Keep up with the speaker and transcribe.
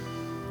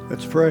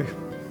Let's pray.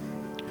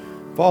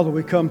 Father,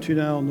 we come to you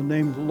now in the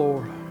name of the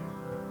Lord.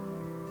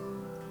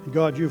 And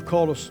God, you've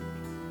called us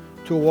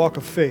to a walk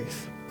of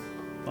faith,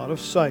 not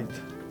of sight,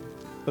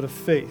 but of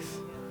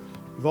faith.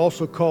 You've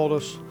also called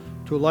us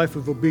to a life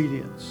of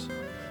obedience.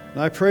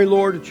 And I pray,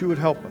 Lord, that you would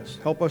help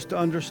us to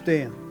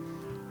understand.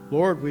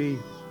 Lord, we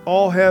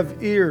all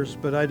have ears,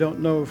 but I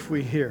don't know if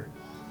we hear.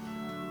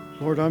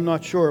 Lord, I'm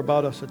not sure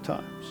about us at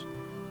times.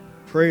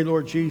 Pray,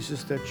 Lord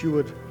Jesus, that you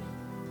would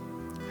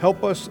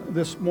help us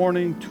this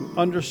morning to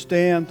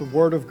understand the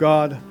Word of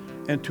God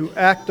and to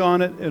act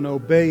on it and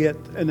obey it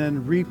and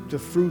then reap the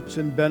fruits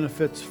and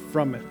benefits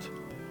from it.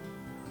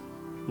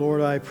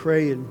 Lord, I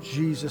pray in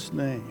Jesus'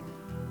 name.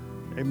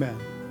 Amen.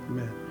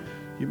 Amen.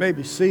 You may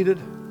be seated.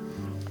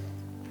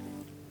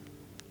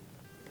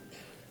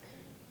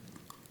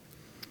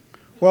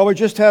 Well, we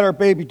just had our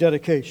baby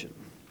dedication.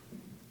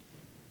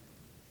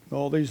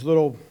 All these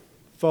little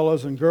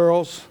fellas and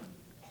girls.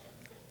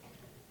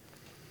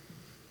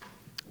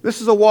 This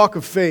is a walk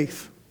of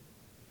faith.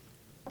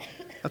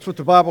 That's what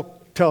the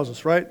Bible tells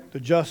us, right? The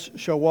just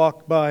shall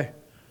walk by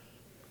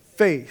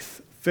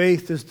faith.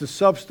 Faith is the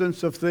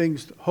substance of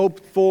things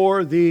hoped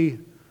for, the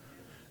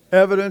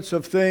evidence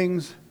of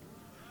things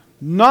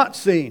not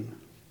seen.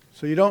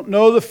 So you don't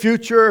know the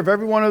future of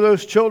every one of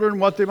those children,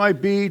 what they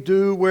might be,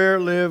 do, where,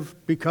 live,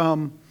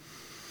 become.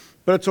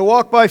 But it's a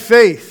walk by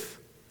faith.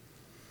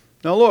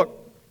 Now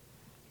look,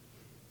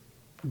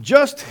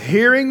 just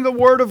hearing the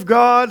Word of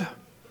God,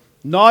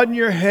 nodding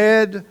your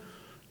head,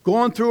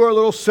 going through our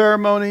little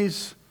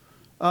ceremonies,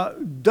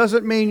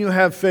 doesn't mean you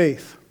have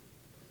faith.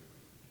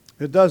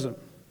 It doesn't.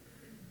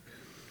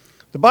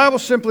 The Bible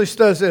simply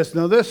says this.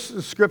 Now this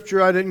is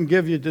scripture I didn't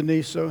give you,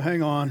 Denise, so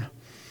hang on.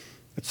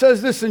 It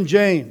says this in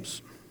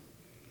James.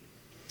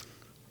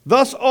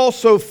 Thus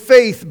also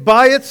faith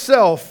by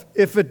itself,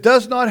 if it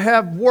does not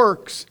have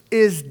works,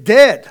 is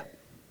dead.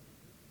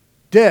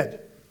 Dead.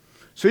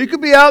 So you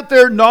could be out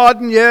there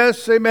nodding,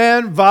 yes,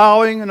 amen,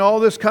 vowing and all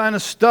this kind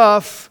of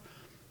stuff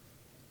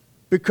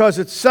because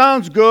it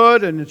sounds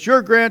good and it's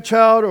your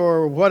grandchild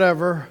or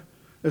whatever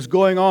is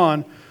going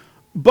on.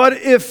 But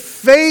if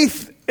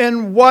faith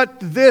in what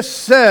this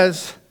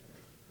says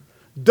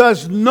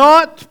does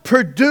not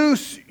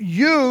produce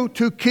you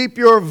to keep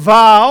your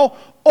vow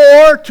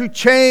or to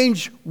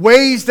change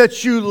ways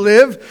that you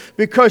live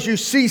because you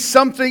see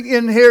something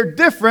in here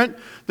different,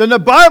 then the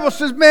Bible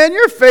says, man,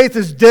 your faith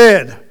is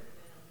dead.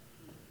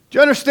 Do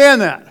you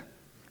understand that?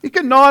 You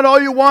can nod all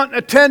you want,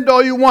 attend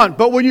all you want,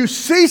 but when you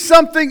see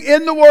something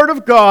in the Word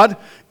of God,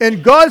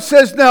 and God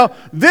says, now,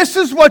 this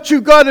is what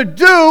you've got to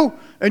do,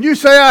 and you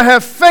say, I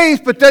have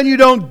faith, but then you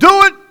don't do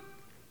it,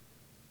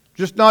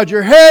 just nod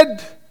your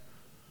head,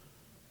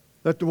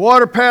 let the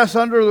water pass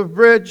under the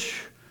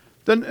bridge,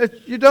 then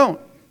you don't.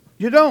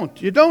 You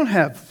don't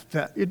have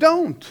that. You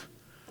don't.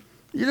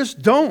 You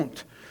just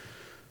don't.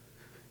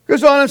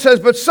 Goes on and says,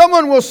 but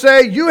someone will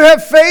say, you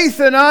have faith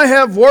and I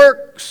have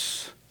works.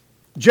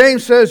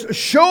 James says,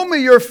 show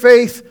me your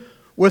faith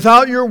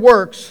without your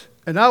works,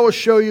 and I will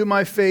show you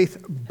my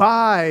faith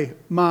by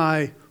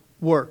my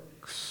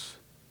works.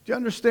 Do you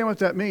understand what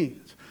that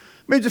means?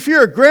 It means if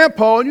you're a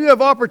grandpa and you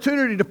have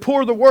opportunity to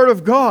pour the Word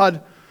of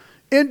God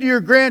into your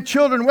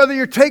grandchildren, whether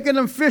you're taking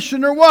them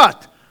fishing or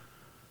what.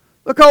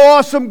 Look how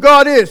awesome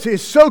God is.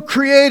 He's so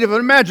creative. And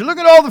imagine, look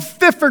at all the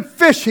different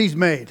fish He's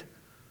made.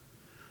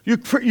 You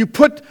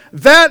put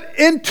that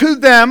into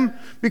them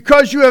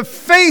because you have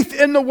faith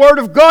in the Word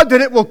of God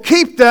that it will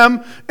keep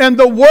them. And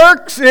the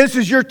works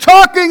is you're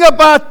talking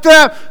about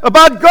them,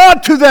 about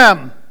God to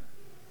them.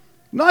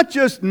 Not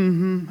just,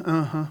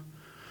 Now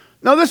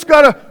this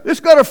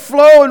gotta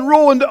flow and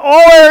rule into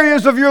all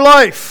areas of your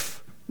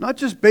life. Not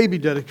just baby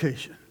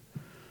dedication.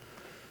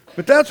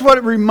 But that's what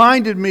it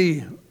reminded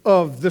me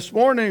of this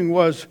morning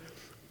was,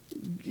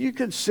 you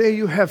can say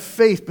you have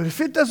faith, but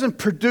if it doesn't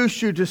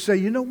produce you to say,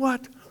 you know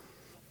what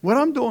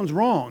I'm doing is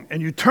wrong,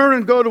 and you turn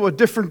and go to a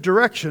different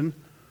direction,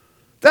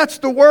 that's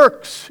the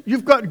works.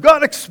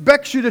 God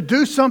expects you to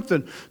do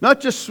something,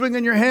 not just swing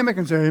in your hammock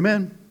and say,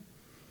 amen.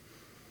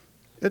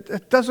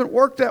 It doesn't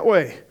work that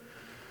way.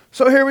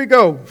 So here we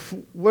go.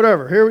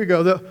 Whatever, here we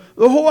go. The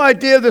whole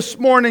idea of this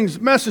morning's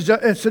message,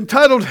 it's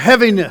entitled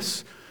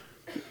Heaviness.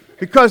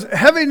 Because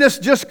heaviness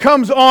just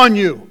comes on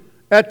you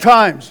at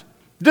times.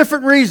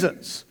 Different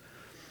reasons.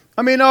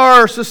 I mean,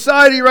 our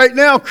society right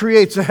now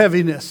creates a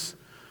heaviness.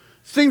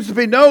 Seems to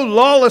be no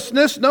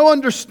lawlessness, no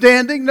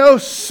understanding, no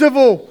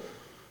civil,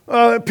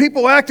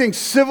 people acting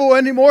civil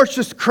anymore. It's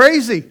just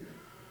crazy.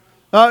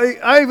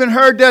 I even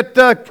heard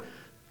that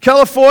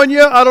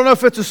California, I don't know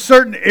if it's a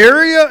certain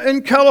area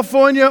in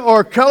California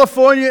or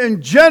California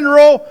in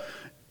general,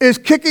 is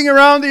kicking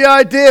around the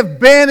idea of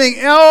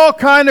banning all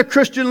kind of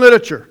Christian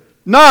literature.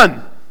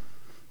 None.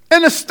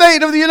 In the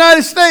state of the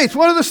United States,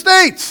 one of the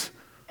states.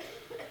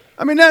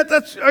 I mean,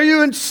 that's are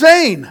you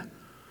insane?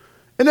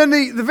 And then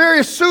the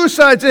various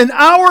suicides in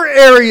our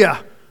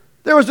area.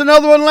 There was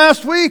another one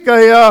last week,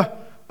 a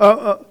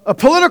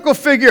political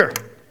figure,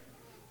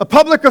 a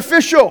public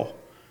official.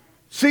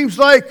 Seems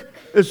like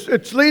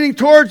it's leaning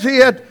towards he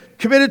had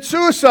committed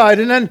suicide,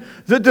 and then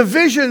the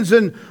divisions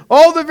and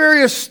all the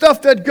various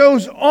stuff that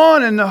goes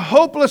on, and the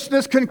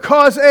hopelessness can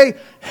cause a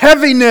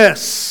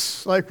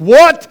heaviness. Like,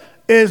 what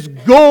is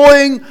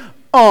going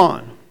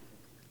on?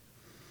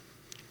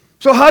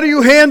 So how do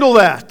you handle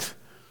that?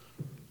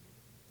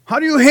 How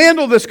do you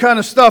handle this kind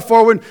of stuff?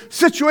 Or when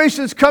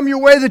situations come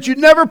your way that you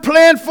never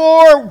planned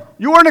for,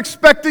 you weren't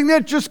expecting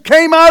it, just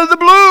came out of the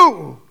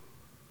blue.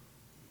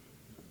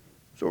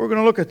 So we're going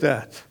to look at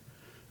that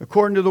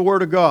according to the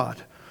Word of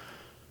God.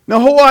 Now,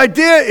 the whole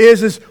idea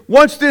is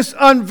once this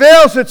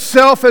unveils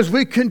itself as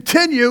we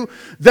continue,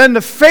 then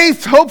the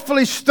faith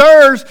hopefully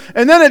stirs,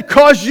 and then it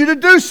causes you to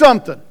do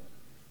something.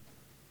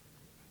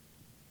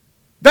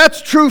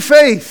 That's true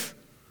faith.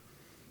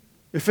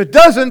 If it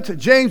doesn't,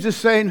 James is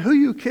saying, who are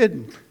you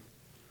kidding?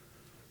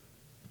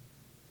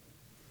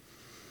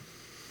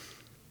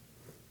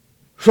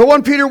 So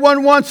 1 Peter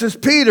 1:1 says,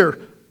 Peter,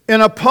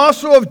 an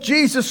apostle of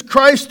Jesus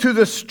Christ, to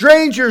the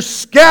strangers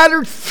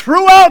scattered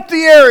throughout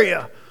the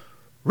area.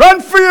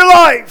 Run for your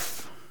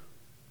life.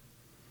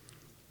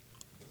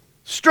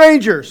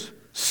 Strangers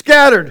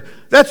scattered.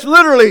 That's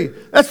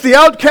the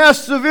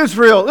outcasts of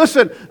Israel.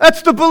 Listen,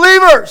 that's the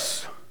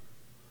believers.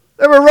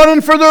 They were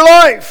running for their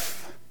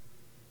life.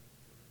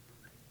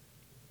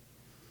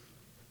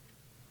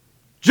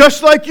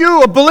 Just like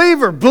you, a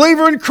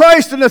believer in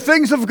Christ and the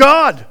things of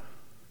God.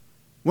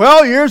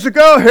 Well, years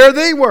ago, here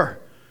they were.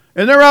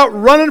 And they're out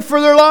running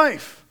for their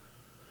life.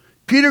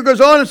 Peter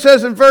goes on and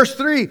says in verse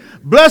 3,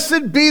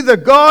 Blessed be the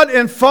God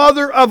and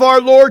Father of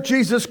our Lord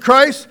Jesus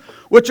Christ,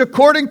 which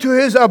according to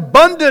his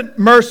abundant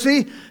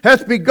mercy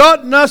hath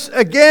begotten us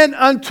again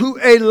unto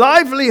a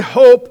lively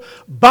hope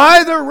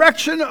by the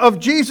resurrection of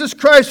Jesus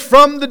Christ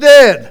from the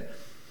dead,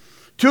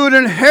 to an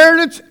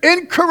inheritance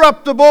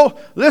incorruptible,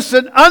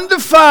 listen,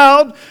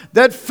 undefiled,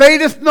 that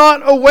fadeth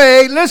not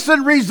away,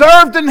 listen,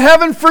 reserved in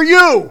heaven for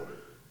you.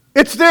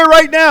 It's there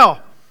right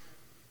now.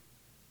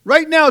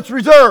 Right now it's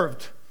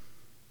reserved.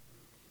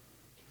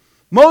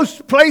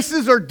 Most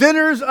places or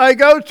dinners I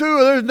go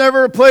to, there's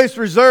never a place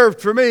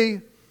reserved for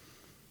me.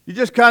 You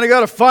just kind of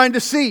got to find a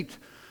seat.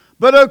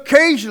 But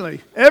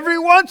occasionally, every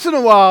once in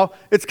a while,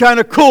 it's kind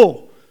of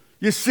cool.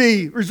 You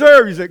see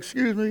reserved, you say,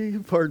 excuse me,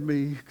 pardon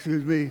me,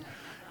 excuse me.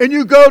 And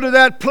you go to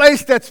that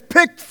place that's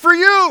picked for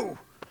you.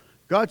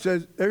 God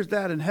says, there's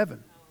that in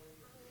heaven.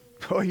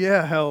 Oh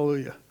yeah,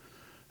 hallelujah.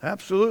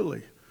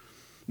 Absolutely.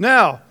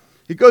 Now,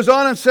 he goes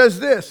on and says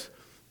this.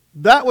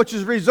 That which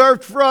is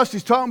reserved for us,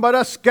 he's talking about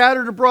us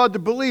scattered abroad, the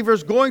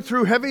believers, going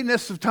through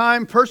heaviness of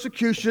time,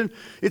 persecution.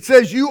 It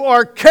says, you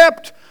are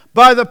kept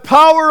by the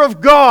power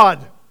of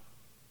God.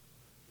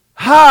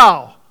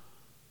 How?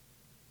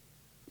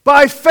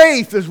 By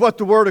faith is what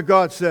the Word of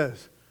God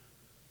says.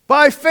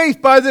 By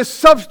faith, by this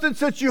substance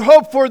that you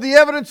hope for, the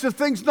evidence of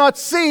things not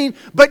seen,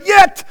 but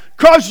yet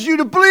causes you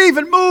to believe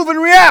and move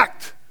and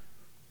react.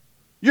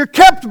 You're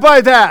kept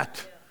by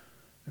that.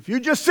 If you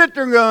just sit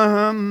there and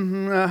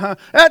go,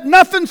 that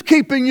nothing's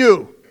keeping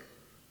you.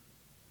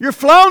 You're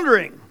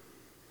floundering.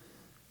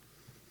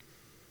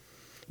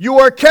 You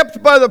are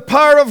kept by the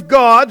power of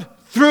God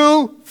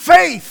through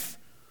faith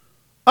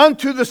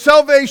unto the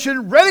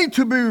salvation ready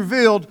to be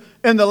revealed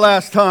in the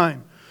last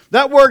time.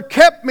 That word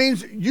kept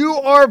means you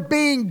are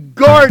being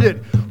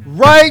guarded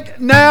right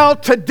now,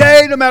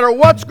 today, no matter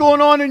what's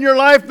going on in your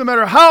life, no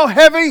matter how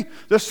heavy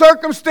the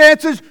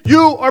circumstances,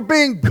 you are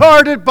being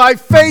guarded by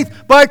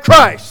faith by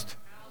Christ.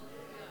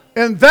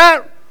 And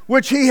that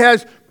which he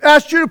has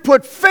asked you to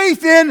put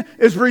faith in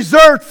is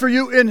reserved for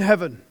you in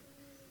heaven.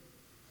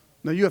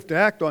 Now you have to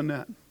act on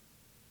that.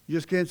 You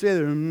just can't say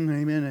that,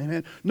 amen,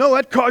 amen. No,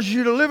 that causes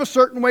you to live a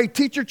certain way,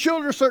 teach your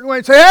children a certain way,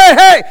 and say,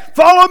 hey,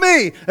 follow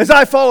me as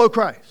I follow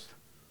Christ.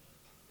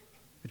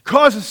 It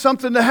causes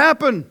something to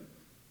happen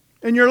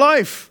in your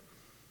life.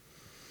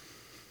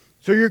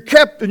 So you're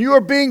kept and you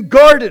are being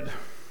guarded.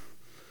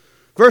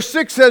 Verse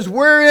 6 says,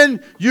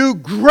 wherein you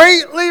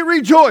greatly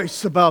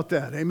rejoice about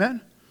that.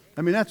 Amen?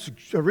 I mean, that's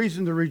a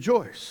reason to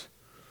rejoice.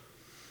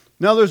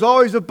 Now, there's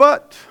always a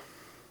but.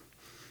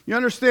 You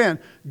understand,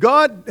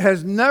 God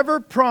has never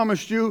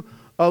promised you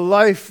a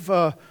life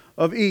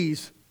of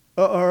ease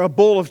or a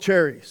bowl of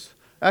cherries.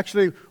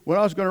 Actually, when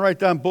I was going to write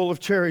down bowl of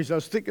cherries, I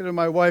was thinking of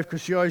my wife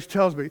because she always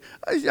tells me,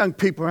 these young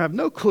people have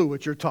no clue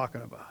what you're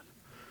talking about.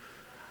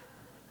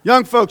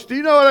 Young folks, do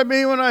you know what I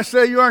mean when I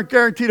say you aren't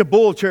guaranteed a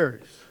bowl of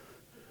cherries?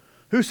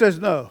 Who says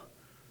no?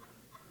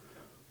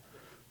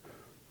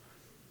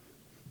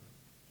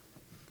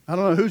 I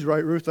don't know who's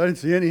right, Ruth. I didn't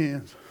see any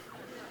hands.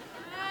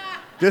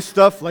 This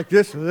stuff like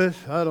this or this,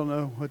 I don't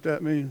know what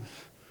that means.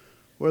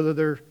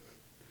 Whether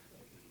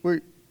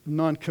we're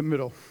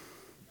non-committal.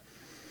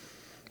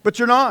 But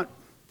you're not.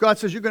 God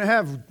says you're going to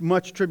have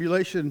much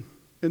tribulation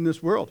in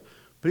this world.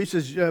 But he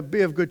says,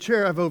 be of good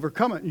cheer, I've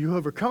overcome it. And you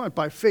overcome it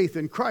by faith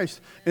in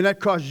Christ. And that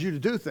causes you to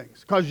do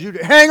things. Causes you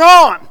to hang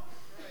on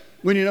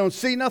when you don't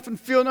see nothing,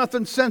 feel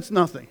nothing, sense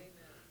nothing.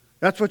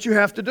 That's what you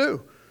have to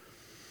do.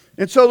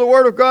 And so the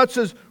Word of God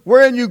says,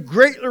 wherein you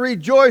greatly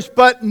rejoice,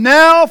 but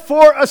now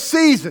for a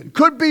season.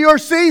 Could be your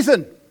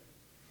season.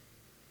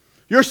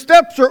 Your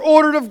steps are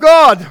ordered of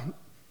God.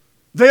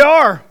 They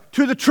are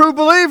to the true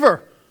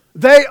believer.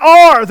 They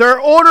are. They're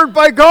ordered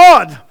by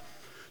God.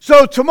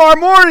 So tomorrow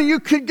morning you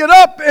could get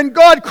up and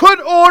God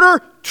could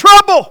order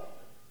trouble.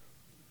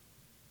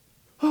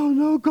 Oh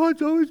no,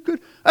 God's always good.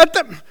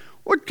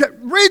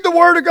 Read the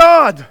Word of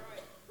God.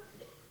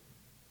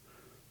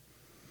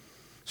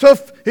 So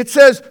it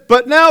says,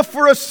 but now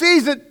for a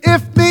season,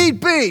 if need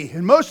be,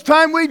 and most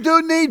time we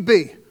do need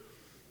be.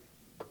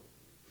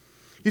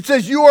 It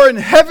says you are in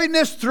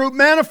heaviness through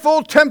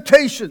manifold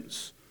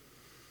temptations.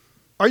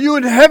 Are you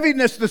in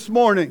heaviness this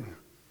morning?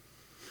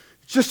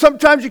 It's just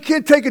sometimes you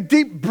can't take a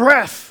deep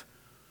breath.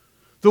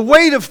 The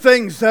weight of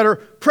things that are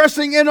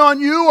pressing in on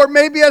you or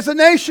maybe as a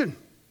nation.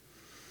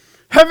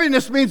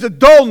 Heaviness means a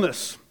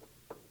dullness.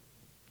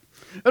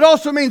 It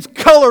also means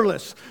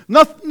colorless.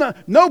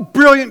 No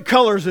brilliant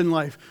colors in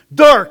life.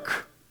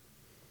 Dark.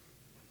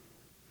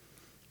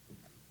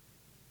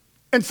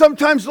 And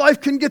sometimes life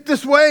can get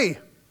this way.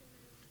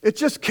 It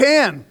just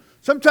can.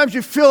 Sometimes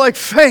you feel like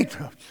faint.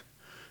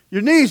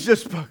 Your knees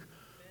just...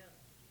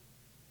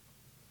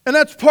 And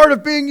that's part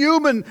of being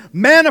human.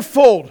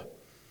 Manifold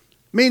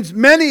means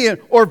many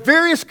or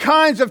various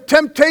kinds of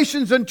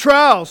temptations and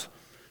trials.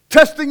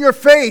 Testing your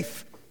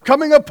faith.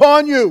 Coming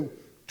upon you.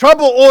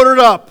 Trouble ordered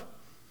up.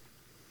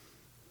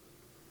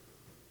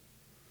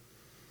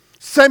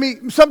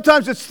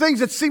 Sometimes it's things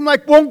that seem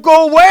like won't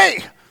go away.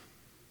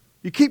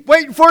 You keep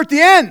waiting for it to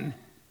end.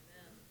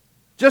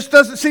 Just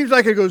doesn't seem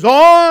like it goes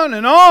on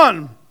and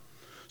on.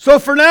 So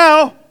for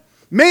now,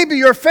 maybe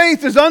your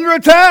faith is under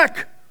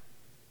attack.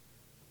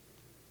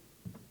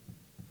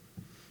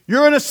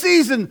 You're in a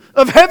season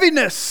of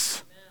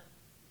heaviness.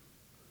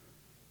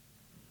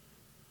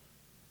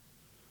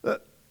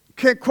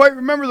 Can't quite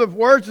remember the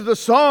words of the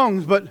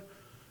songs, but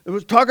it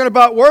was talking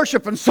about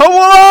worship, and so will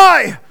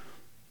I.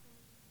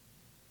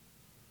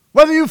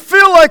 Whether you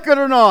feel like it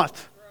or not,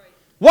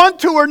 want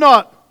to or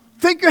not,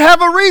 think you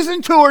have a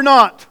reason to or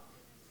not.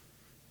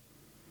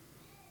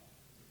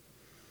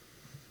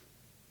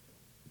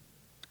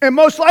 And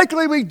most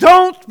likely we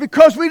don't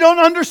because we don't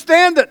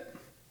understand it.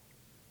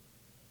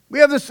 We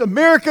have this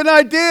American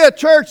idea,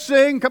 church,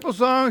 sing a couple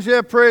songs,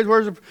 yeah, praise,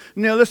 worship,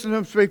 and listen to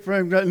them speak for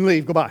him and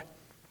leave, goodbye.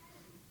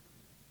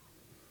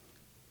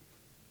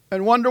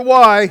 And wonder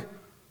why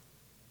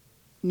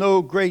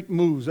no great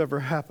moves ever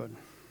happen.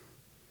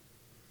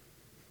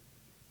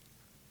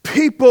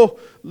 People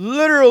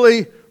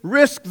literally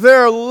risk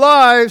their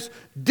lives,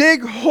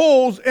 dig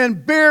holes,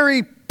 and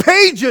bury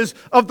pages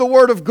of the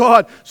Word of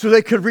God so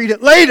they could read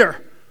it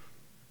later.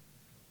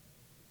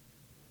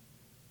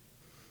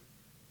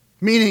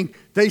 Meaning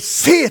they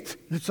see it,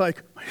 and it's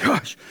like, oh my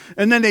gosh.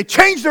 And then they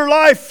change their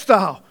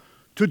lifestyle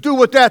to do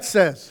what that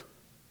says.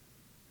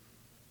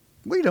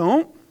 We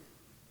don't.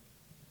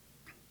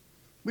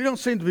 We don't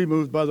seem to be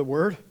moved by the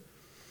Word.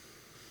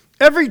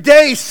 Every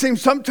day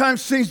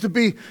sometimes seems to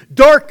be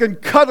dark and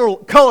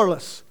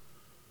colorless.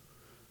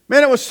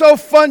 Man, it was so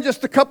fun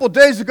just a couple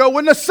days ago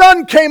when the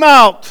sun came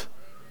out.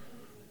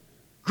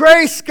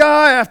 Gray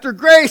sky after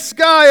gray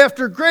sky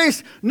after gray,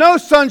 no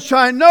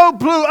sunshine, no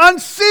blue,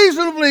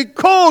 unseasonably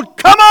cold.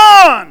 Come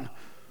on!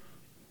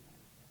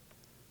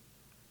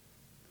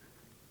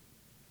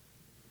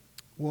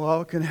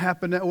 Well, it can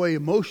happen that way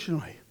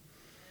emotionally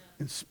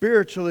and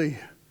spiritually.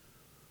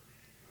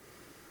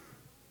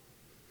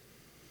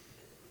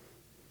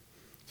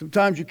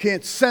 Sometimes you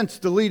can't sense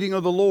the leading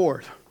of the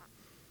Lord.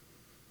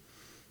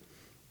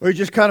 Or you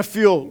just kind of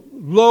feel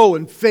low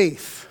in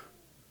faith.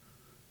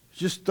 You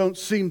just don't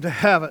seem to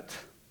have it.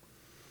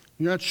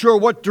 You're not sure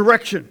what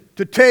direction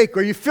to take,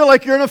 or you feel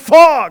like you're in a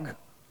fog.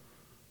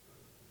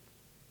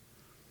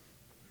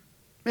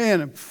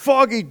 Man, a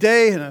foggy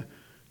day and a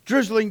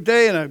drizzling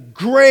day and a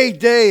gray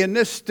day in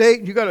this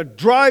state. You got to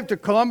drive to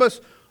Columbus.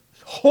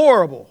 It's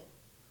horrible.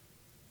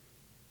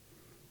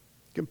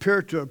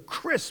 Compared to a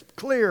crisp,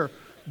 clear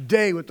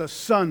day with the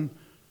sun.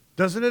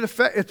 Doesn't it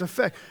affect? It's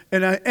affect.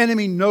 And an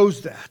enemy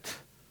knows that.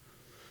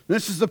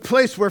 This is the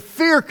place where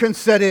fear can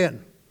set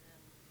in.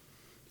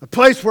 A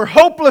place where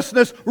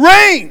hopelessness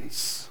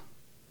reigns.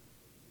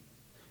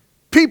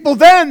 People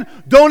then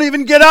don't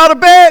even get out of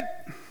bed.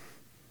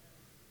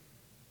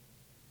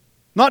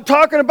 Not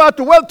talking about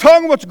the wealth,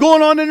 talking what's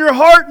going on in your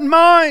heart and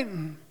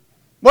mind.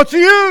 What's the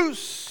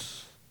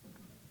use?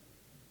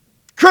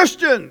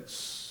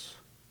 Christians.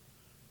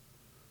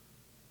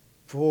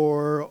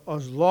 For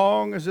as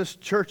long as this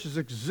church has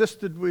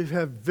existed, we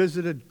have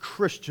visited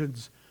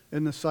Christians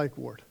in the psych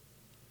ward.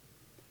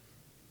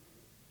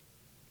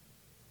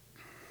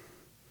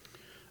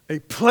 A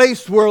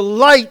place where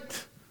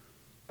light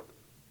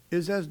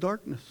is as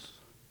darkness.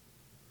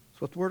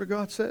 That's what the Word of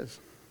God says.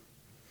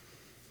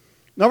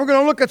 Now we're going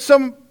to look at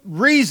some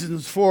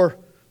reasons for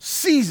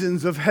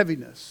seasons of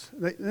heaviness.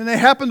 And they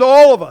happen to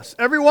all of us.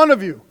 Every one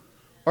of you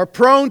are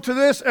prone to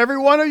this. Every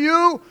one of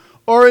you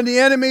are in the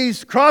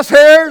enemy's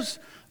crosshairs.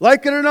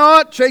 Like it or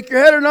not, shake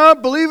your head or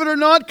not, believe it or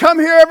not, come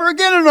here ever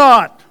again or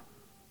not.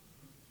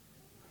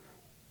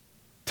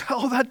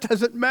 All that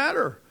doesn't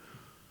matter.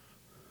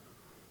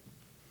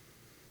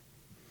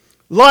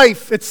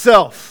 Life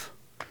itself,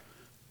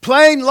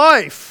 plain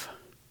life,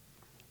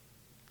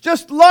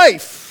 Just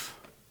life.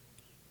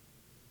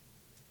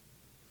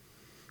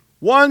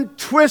 One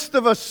twist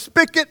of a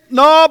spigot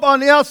knob on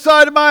the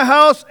outside of my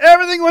house,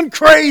 everything went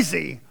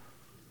crazy.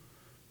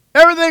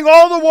 Everything,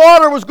 all the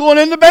water was going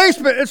in the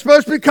basement. It's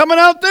supposed to be coming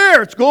out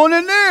there. It's going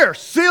in there.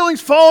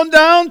 Ceilings falling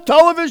down,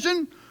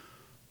 television.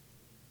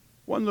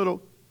 One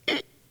little...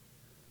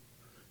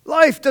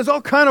 Life does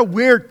all kind of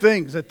weird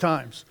things at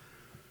times.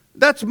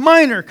 That's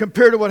minor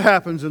compared to what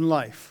happens in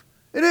life.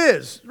 It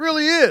is. It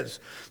really is.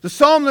 The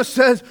psalmist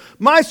says,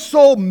 my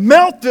soul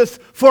melteth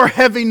for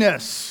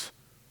heaviness.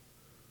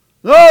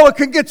 Oh, it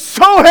can get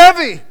so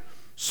heavy.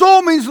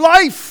 Soul means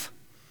life.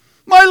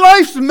 My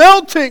life's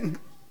melting.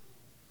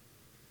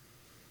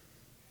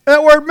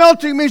 That word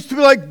melting means to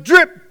be like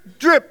drip,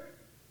 drip,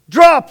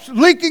 drops,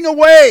 leaking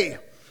away.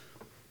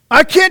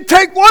 I can't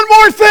take one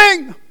more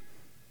thing.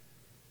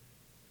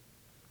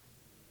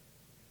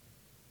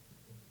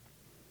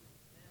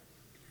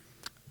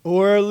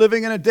 We're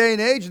living in a day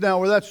and age now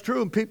where that's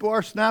true and people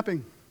are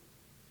snapping.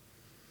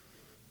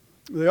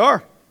 They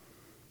are.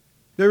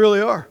 They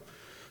really are.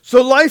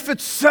 So life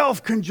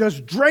itself can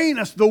just drain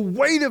us. The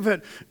weight of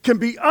it can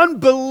be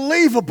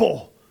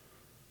unbelievable.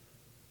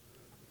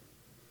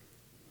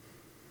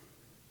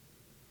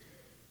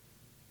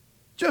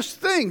 Just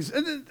things.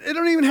 And it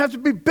don't even have to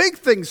be big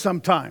things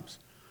sometimes.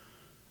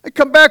 I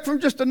come back from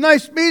just a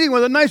nice meeting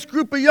with a nice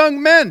group of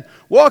young men.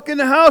 Walk in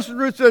the house and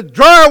Ruth said,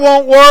 dryer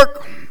won't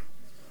work.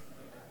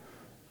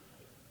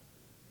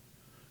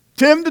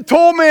 Tim the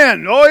tool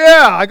man. Oh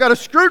yeah, I got a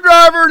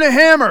screwdriver and a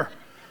hammer.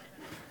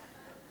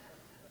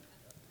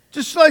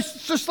 Just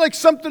like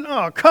something,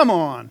 oh come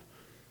on.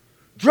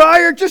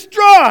 Dryer, just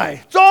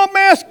dry. It's all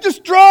masked,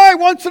 just dry.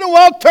 Once in a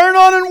while, turn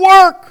on and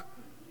work.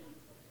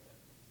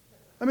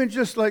 I mean,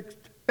 just like,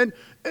 and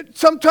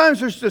sometimes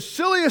there's the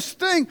silliest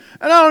thing,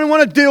 and I don't even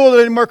want to deal with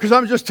it anymore because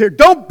I'm just here.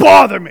 Don't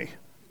bother me.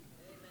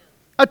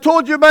 I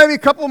told you maybe a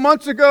couple of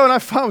months ago, and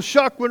I was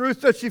shocked when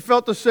Ruth said she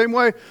felt the same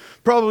way.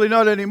 Probably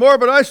not anymore,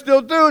 but I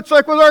still do. It's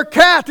like with our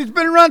cat. He's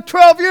been around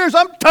 12 years.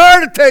 I'm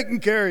tired of taking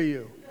care of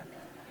you.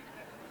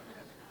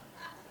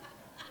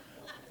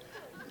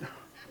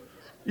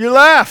 You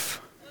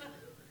laugh.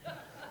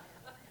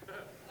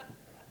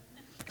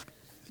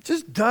 It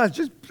just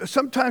does.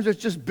 Sometimes it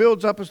just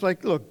builds up. It's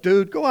like, look,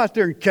 dude, go out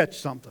there and catch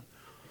something.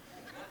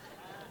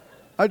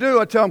 I do.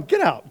 I tell him,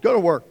 get out. Go to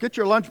work. Get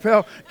your lunch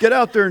pail. Get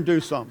out there and do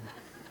something.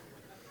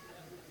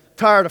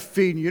 Tired of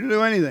feeding you to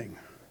do anything.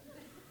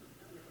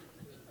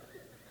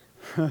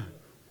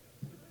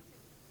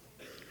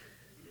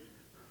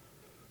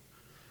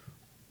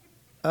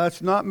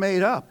 That's not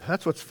made up.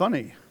 That's what's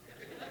funny.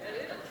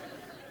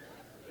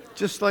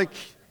 Just like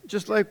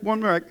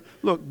one more.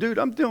 Look, dude,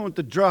 I'm dealing with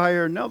the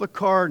dryer, now the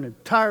car, and the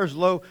tire's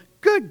low.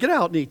 Good, get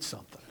out and eat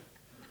something.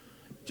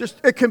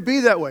 It can be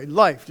that way.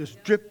 Life,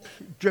 just drip,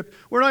 drip.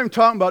 We're not even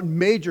talking about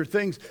major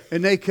things,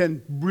 and they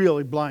can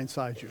really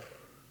blindside you.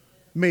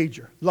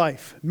 Major.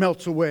 Life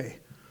melts away.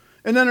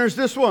 And then there's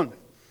this one.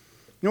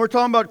 We're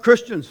talking about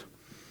Christians.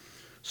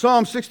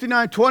 Psalm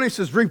 69:20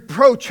 says,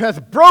 reproach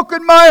hath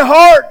broken my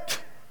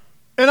heart,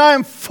 and I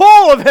am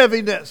full of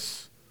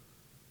heaviness.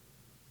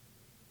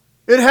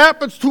 It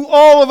happens to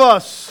all of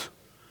us.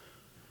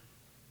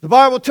 The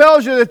Bible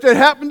tells you that it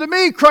happened to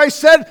me. Christ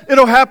said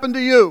it'll happen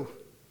to you.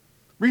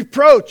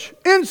 Reproach,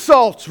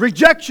 insults,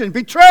 rejection,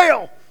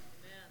 betrayal.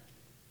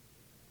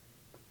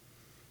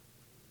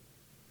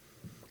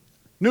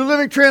 New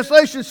Living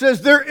Translation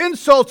says, their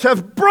insults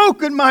have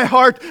broken my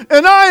heart,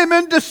 and I am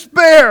in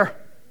despair.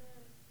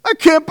 I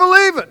can't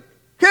believe it.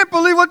 Can't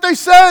believe what they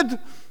said.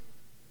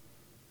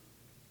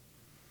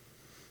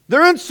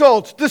 Their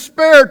insults,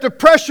 despair,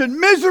 depression,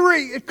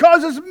 misery. It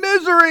causes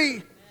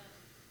misery.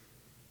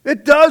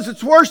 It does.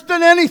 It's worse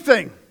than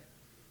anything.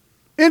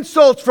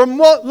 Insults from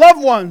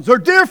loved ones or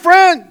dear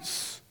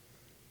friends.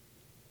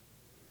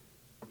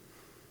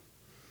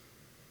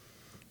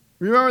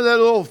 Remember that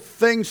little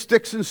thing,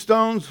 sticks and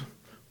stones?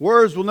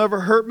 Words will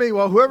never hurt me.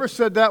 Well, whoever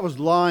said that was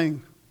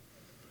lying.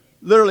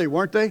 Literally,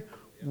 weren't they?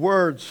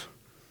 Words.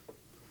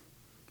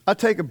 I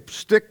take a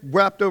stick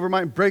wrapped over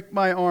break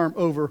my arm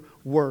over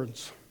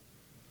words.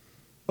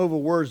 Over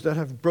words that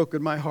have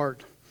broken my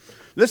heart.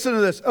 Listen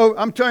to this. Oh,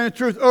 I'm telling you the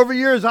truth. Over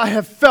years, I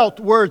have felt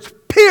words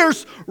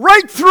pierce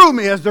right through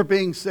me as they're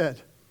being said.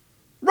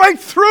 Right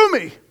through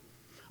me.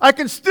 I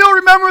can still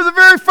remember the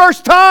very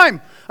first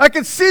time. I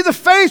can see the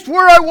face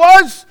where I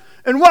was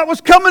and what was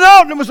coming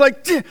out. And it was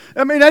like,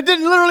 I mean, I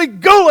didn't literally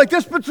go like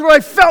this, but it's what I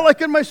felt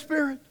like in my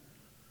spirit.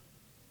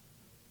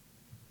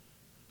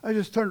 I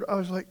just turned, I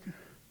was like...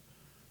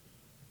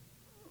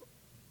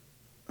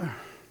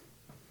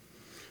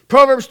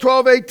 Proverbs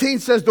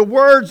 12:18 says, the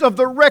words of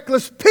the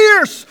reckless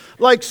pierce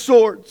like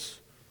swords.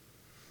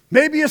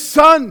 Maybe a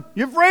son,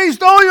 you've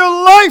raised all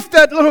your life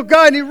that little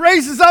guy, and he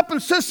raises up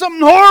and says something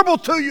horrible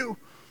to you.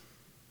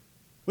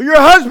 Or your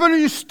husband,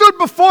 and you stood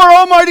before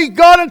Almighty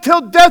God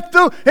until death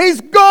do, he's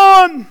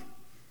gone.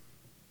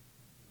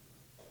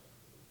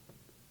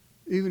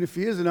 Even if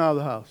he isn't out of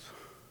the house.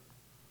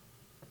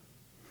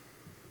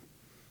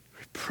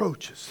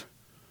 Reproaches,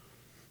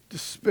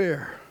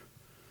 despair,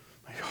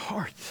 my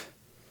heart.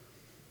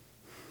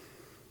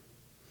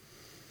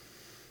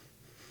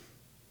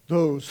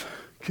 those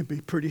can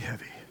be pretty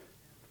heavy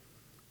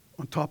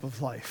on top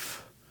of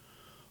life,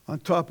 on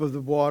top of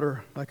the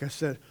water, like I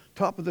said,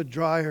 top of the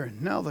dryer,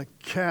 and now the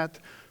cat.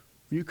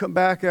 You come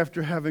back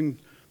after having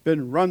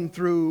been run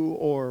through,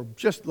 or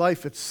just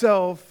life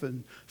itself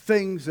and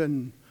things,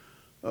 and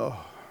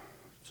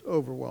it's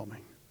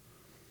overwhelming.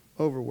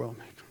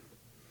 Overwhelming.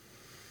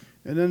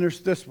 And then there's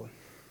this one.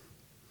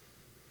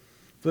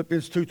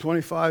 Philippians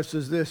 2:25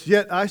 says this,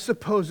 "Yet I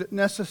suppose it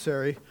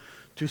necessary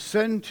to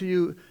send to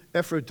you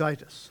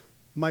Epaphroditus,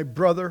 my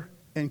brother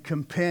and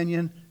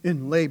companion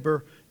in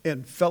labor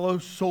and fellow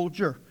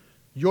soldier,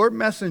 your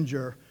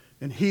messenger,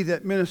 and he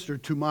that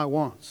ministered to my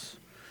wants.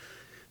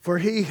 For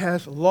he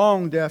has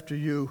longed after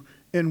you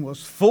and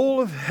was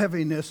full of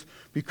heaviness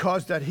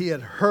because that he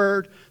had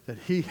heard that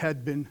he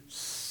had been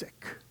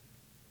sick."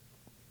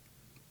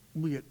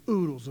 We get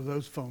oodles of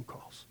those phone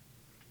calls.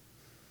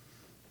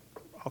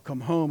 I'll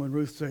come home and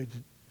Ruth say,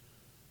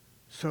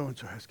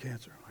 "So-and-so has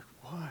cancer." I'm like,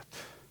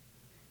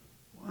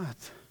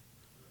 what?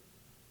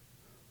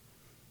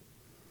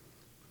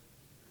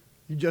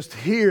 You just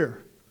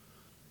hear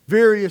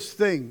various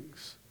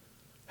things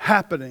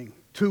happening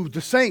to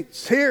the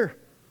saints here.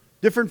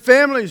 Different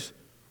families,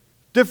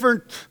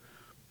 different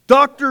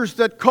doctors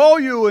that call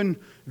you and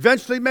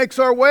eventually makes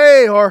our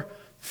way. Or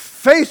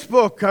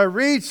Facebook, I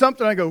read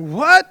something, I go,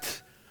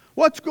 what?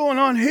 What's going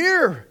on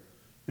here?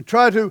 And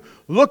try to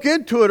look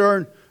into it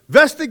or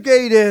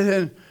investigate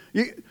it.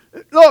 And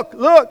look,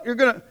 you're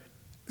going to,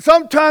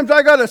 sometimes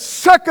I got to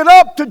suck it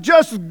up to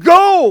just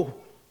go.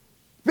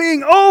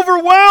 Being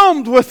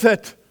overwhelmed with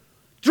it.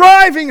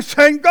 Driving,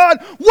 saying, "God,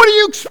 what do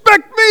you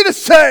expect me to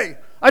say?"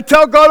 I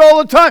tell God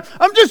all the time,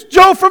 "I'm just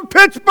Joe from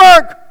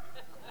Pittsburgh."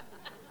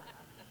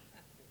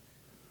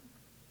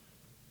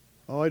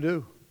 Oh, I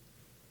do.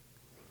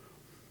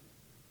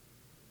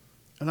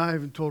 And I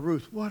even told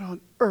Ruth, what on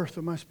earth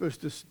am I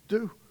supposed to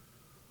do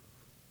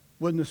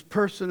when this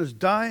person is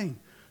dying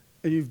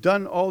and you've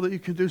done all that you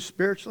can do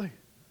spiritually?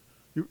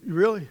 You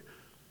really?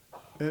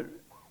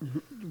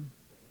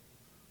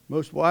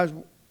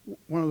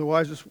 One of the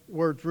wisest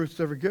words Ruth's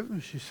ever given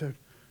me, she said,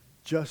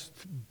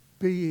 "Just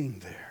being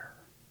there."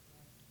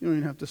 You don't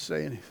even have to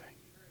say anything.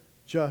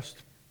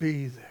 Just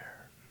be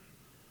there.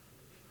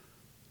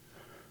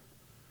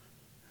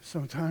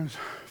 Sometimes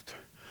I have to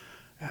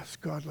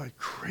ask God like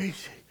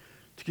crazy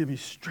to give me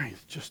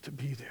strength just to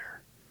be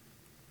there.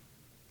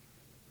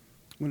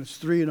 When it's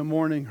 3 a.m.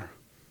 or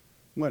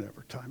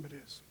whatever time it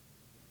is.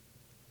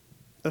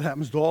 That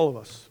happens to all of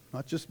us.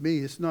 Not just me.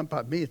 It's not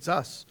about me. It's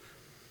us.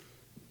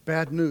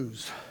 Bad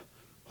news.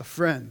 A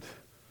friend.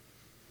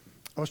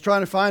 I was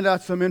trying to find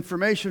out some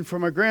information for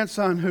my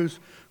grandson who's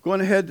going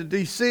to head to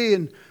D.C.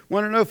 and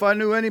wanted to know if I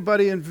knew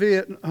anybody in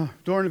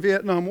during the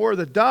Vietnam War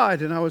that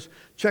died. And I was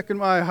checking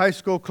my high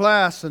school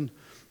class, and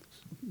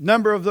a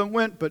number of them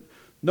went, but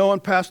no one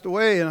passed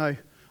away. And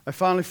I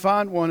finally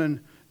found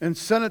one and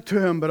sent it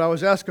to him. But I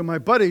was asking my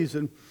buddies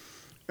and,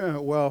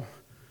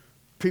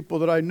 people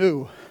that I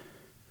knew.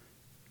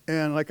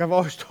 And like I've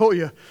always told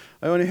you,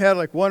 I only had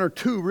like 1 or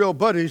 2 real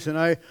buddies. And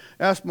I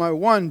asked my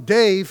one,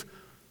 Dave,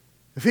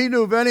 if he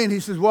knew of any. And he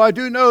says, "Well, I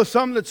do know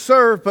some that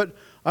served, but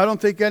I don't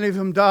think any of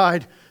them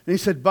died." And he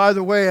said, "By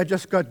the way, I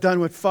just got done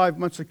with 5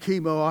 months of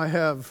chemo. I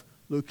have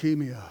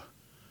leukemia."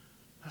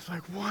 I was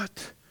like,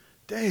 "What?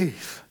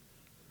 Dave?"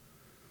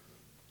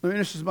 I mean,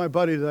 this is my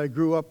buddy that I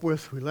grew up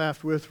with, we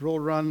laughed with,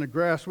 rolled around in the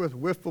grass with,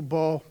 wiffle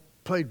ball,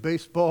 played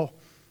baseball,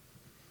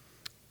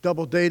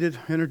 double dated,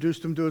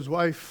 introduced him to his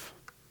wife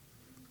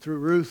through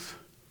Ruth.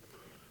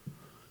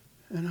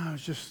 And I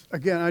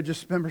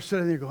just remember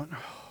sitting there going, oh,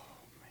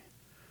 man.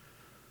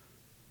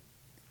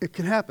 It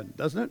can happen,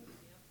 doesn't it?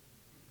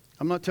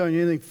 I'm not telling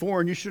you anything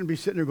foreign. You shouldn't be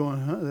sitting there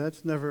going,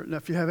 that's never. Now,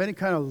 if you have any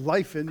kind of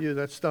life in you,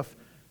 that stuff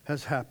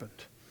has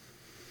happened.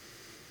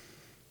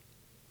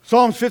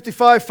 Psalms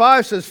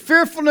 55:5 says,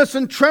 "Fearfulness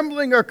and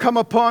trembling are come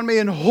upon me,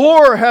 and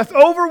horror hath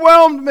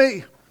overwhelmed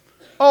me."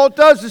 All it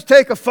does is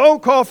take a phone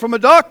call from a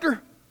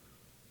doctor.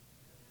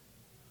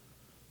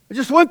 I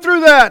just went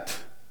through that.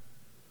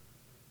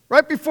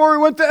 Right before we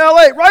went to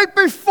L.A.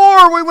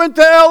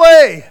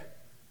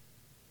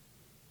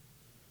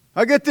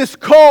 I get this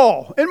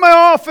call in my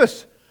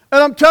office.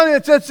 And I'm telling you,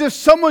 it's as if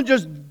someone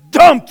just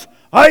dumped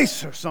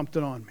ice or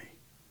something on me.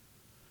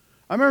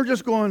 I remember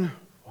just going,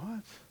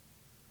 what?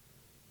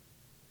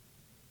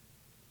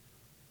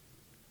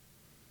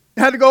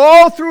 I had to go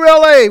all through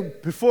L.A.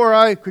 before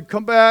I could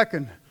come back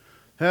and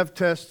have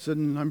tests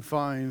and I'm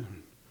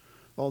fine,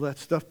 all that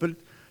stuff. But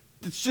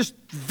it's just,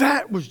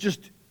 that was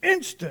just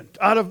instant,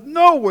 out of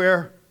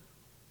nowhere,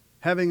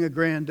 having a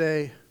grand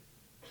day.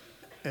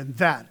 And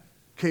that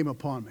came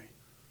upon me.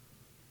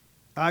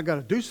 I got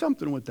to do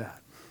something with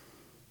that.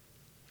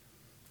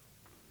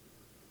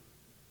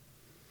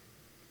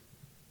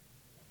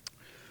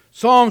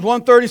 Psalms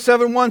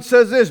 137:1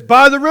 says this,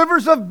 "By the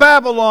rivers of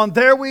Babylon,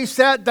 there we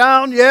sat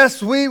down.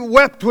 Yes, we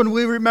wept when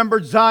we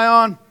remembered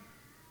Zion."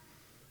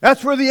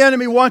 That's where the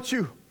enemy wants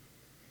you.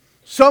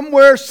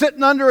 Somewhere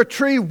sitting under a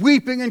tree,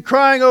 weeping and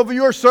crying over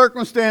your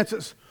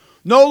circumstances.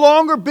 No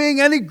longer being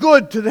any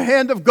good to the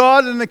hand of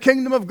God and the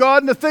kingdom of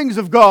God and the things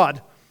of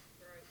God.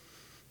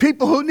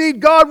 People who need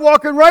God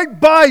walking right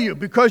by you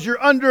because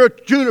you're under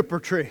a juniper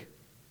tree.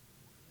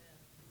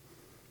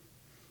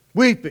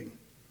 Weeping.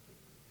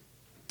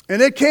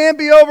 And it can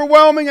be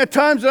overwhelming at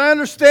times, and I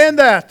understand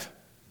that.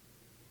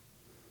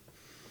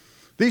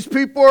 These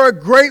people are a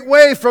great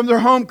way from their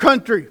home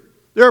country.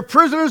 They're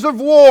prisoners of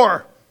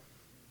war,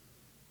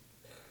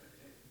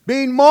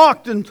 being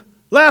mocked and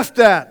laughed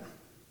at.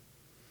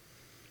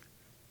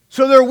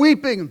 So they're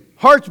weeping,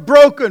 hearts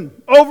broken,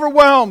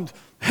 overwhelmed,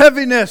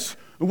 heaviness.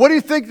 And what do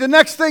you think the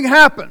next thing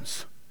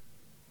happens?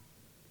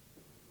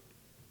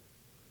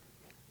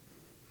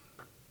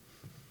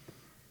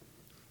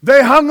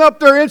 They hung up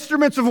their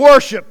instruments of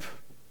worship.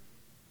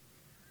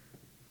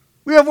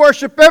 We have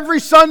worship every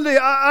Sunday.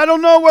 I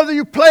don't know whether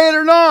you play it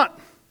or not.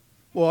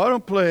 Well, I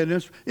don't play an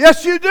instrument.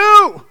 Yes, you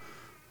do.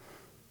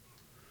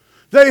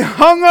 They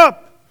hung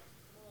up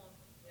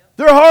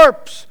their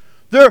harps,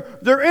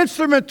 their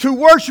instrument to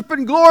worship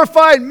and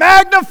glorify and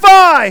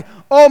magnify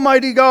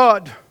Almighty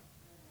God.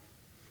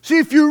 See,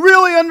 if you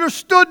really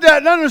understood that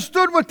and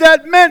understood what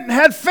that meant and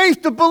had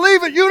faith to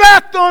believe it, you'd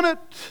act on it.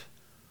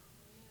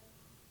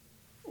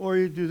 Or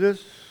you do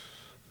this,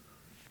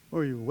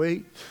 or you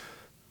wait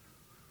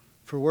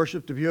for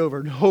worship to be over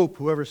and hope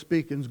whoever's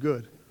speaking is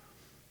good.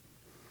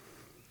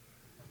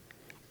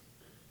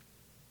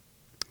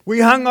 We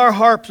hung our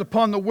harps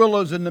upon the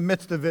willows in the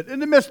midst of it. In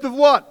the midst of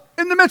what?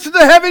 In the midst of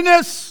the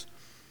heaviness.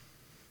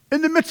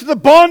 In the midst of the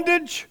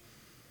bondage.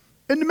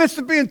 In the midst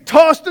of being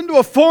tossed into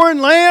a foreign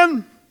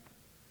land.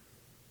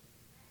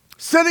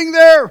 Sitting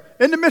there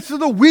in the midst of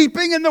the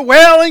weeping and the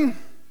wailing.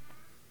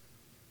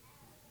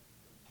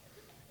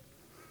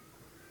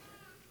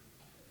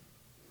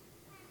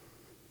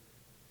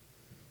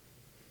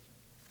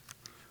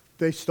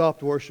 They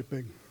stopped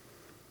worshiping.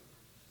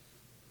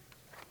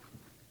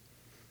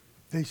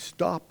 They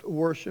stopped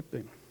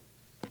worshiping.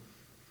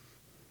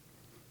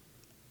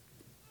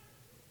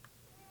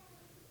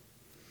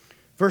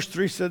 Verse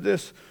 3 said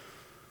this,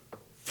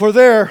 For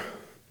there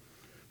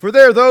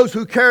those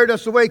who carried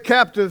us away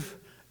captive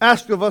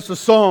asked of us a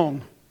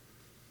song.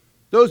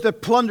 Those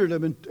that plundered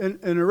them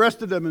and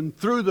arrested them and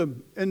threw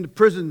them into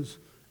prisons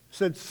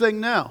said, Sing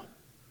now.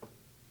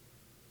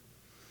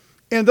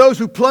 And those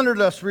who plundered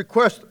us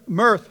request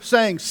mirth,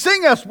 saying,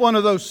 Sing us one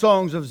of those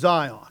songs of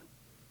Zion.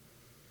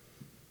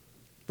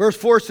 Verse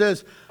 4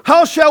 says,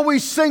 How shall we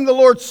sing the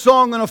Lord's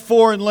song in a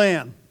foreign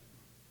land?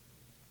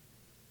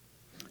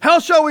 How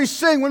shall we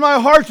sing when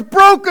my heart's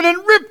broken and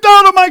ripped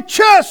out of my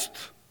chest?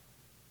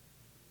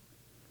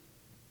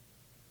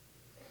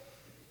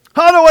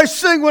 How do I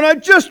sing when I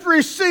just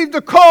received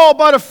a call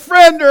about a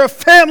friend or a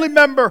family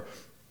member?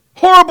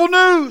 Horrible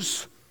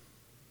news.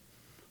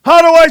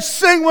 How do I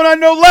sing when I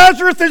know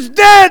Lazarus is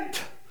dead?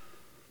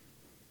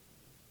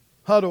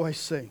 How do I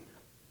sing?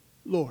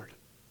 Lord.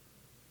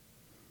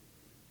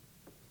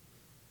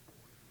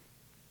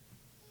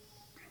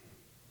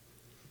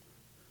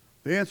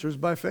 The answer is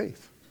by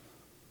faith.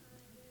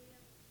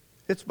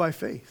 It's by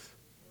faith.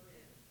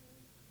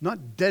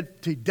 Not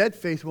dead. Dead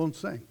faith won't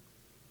sing.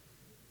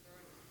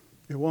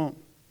 It won't.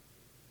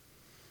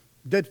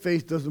 Dead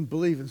faith doesn't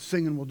believe in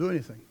singing will do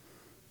anything.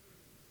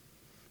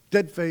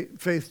 Dead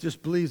faith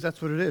just believes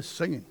that's what it is,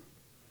 singing.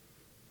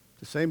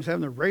 The same as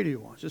having the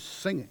radio on, just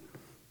singing.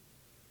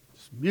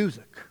 It's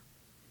music.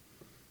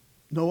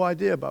 No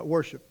idea about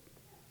worship.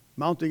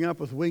 Mounting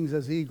up with wings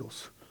as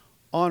eagles.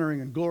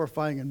 Honoring and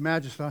glorifying and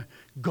magnifying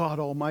God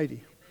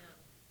Almighty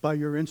by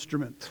your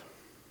instrument.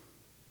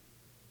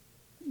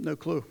 No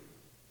clue.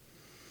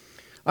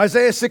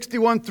 Isaiah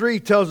 61:3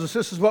 tells us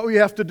this is what we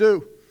have to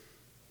do.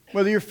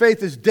 Whether your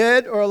faith is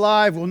dead or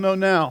alive, we'll know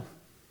now.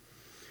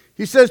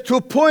 He says, to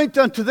appoint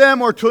unto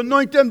them or to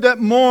anoint them that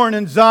mourn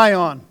in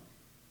Zion.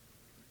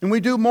 And we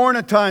do mourn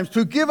at times.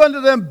 To give unto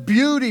them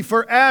beauty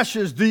for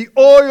ashes, the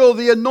oil,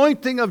 the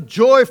anointing of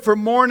joy for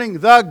mourning,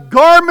 the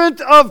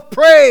garment of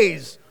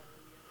praise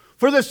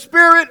for the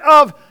spirit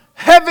of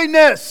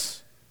heaviness.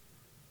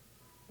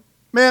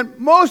 Man,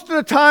 most of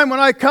the time when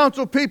I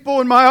counsel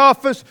people in my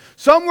office,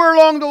 somewhere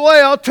along the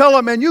way I'll tell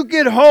them, man, you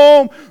get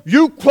home,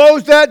 you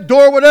close that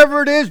door,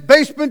 whatever it is,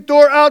 basement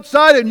door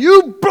outside, and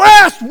you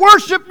blast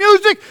worship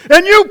music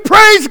and you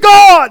praise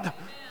God.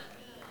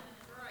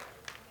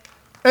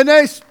 And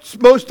they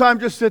most time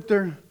just sit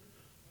there.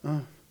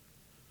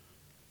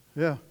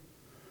 Yeah,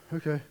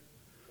 okay.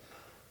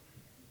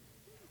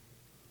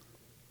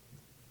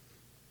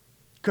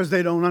 Because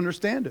they don't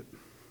understand it.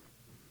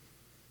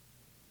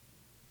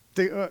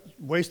 They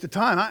waste of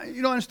time.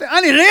 You don't understand. I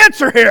need an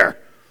answer here.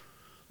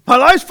 My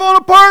life's falling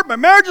apart. My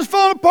marriage is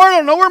falling apart. I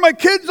don't know where my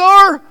kids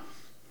are.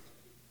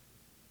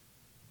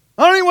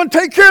 I don't even want to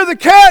take care of the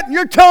cat. And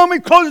you're telling me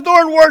close the door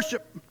and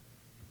worship.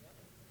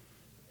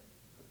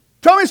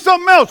 Tell me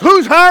something else.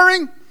 Who's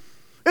hiring?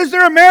 Is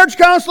there a marriage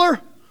counselor?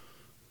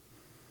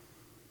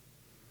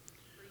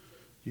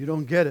 You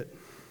don't get it.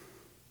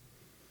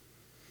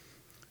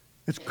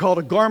 It's called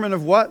a garment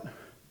of what?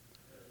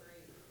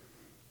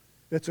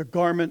 It's a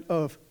garment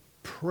of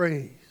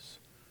praise.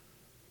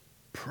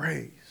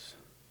 Praise.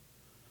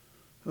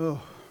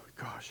 Oh,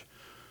 gosh.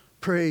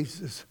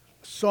 Praise is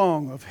a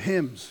song of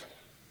hymns,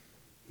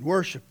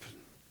 worship,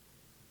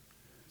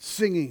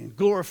 singing and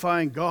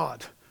glorifying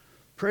God.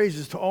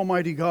 Praises to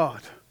Almighty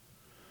God.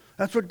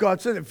 That's what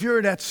God said. If you're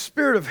in that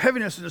spirit of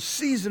heaviness, in a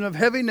season of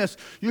heaviness,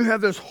 you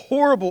have this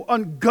horrible,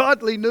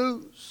 ungodly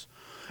news.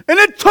 And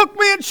it took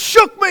me and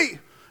shook me,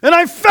 and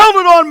I felt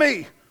it on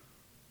me.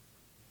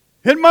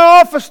 In my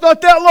office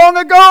not that long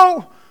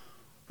ago,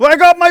 when I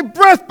got my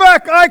breath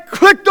back, I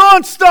clicked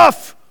on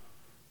stuff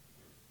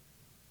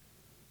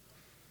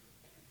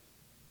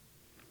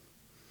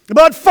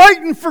about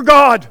fighting for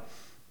God,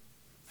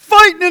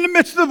 fighting in the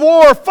midst of the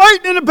war,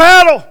 fighting in a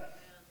battle.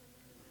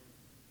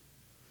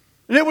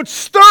 And it would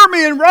stir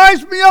me and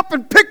rise me up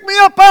and pick me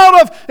up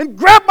out of and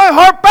grab my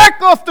heart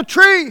back off the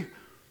tree.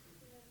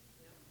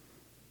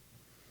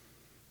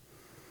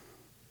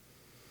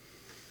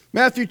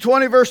 Matthew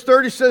 20 verse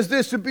 30 says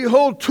this, and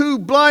behold, two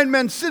blind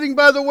men sitting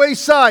by the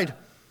wayside,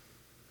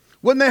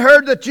 when they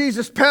heard that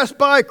Jesus passed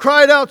by,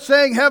 cried out,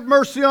 saying, have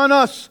mercy on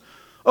us,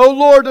 O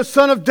Lord, the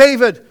Son of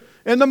David.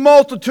 And the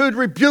multitude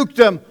rebuked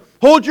them.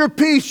 Hold your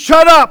peace,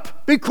 shut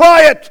up, be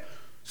quiet,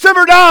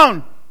 simmer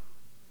down.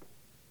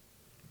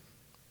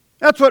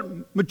 That's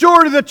what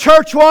majority of the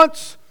church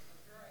wants.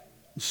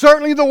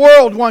 Certainly the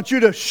world wants you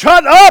to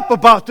shut up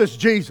about this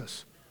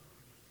Jesus.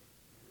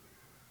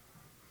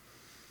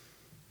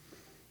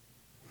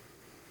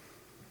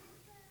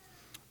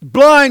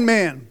 Blind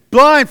man,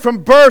 blind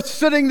from birth,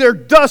 sitting there,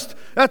 dust,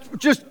 that's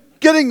just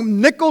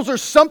getting nickels or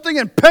something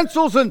and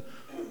pencils and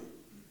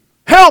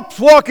helps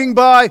walking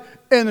by,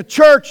 and the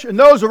church and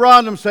those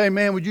around them saying,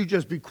 man, would you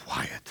just be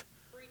quiet?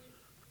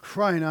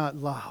 Crying out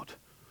loud.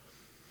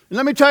 And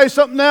let me tell you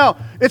something now.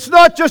 It's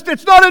not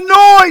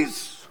a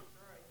noise.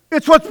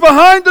 It's what's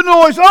behind the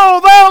noise.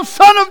 Oh, thou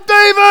Son of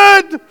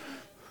David.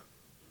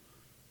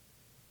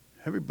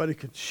 Everybody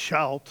can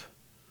shout,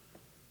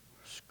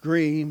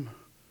 scream.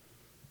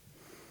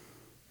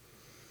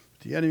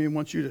 The enemy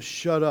wants you to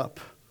shut up.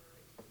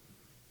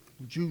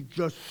 Would you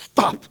just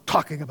stop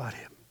talking about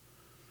him?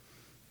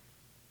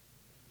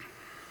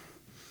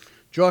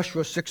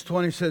 Joshua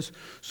 6:20 says,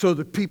 so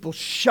the people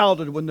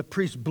shouted when the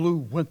priest blew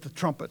with the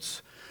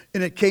trumpets.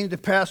 And it came to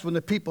pass when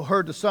the people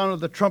heard the sound of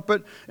the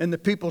trumpet and the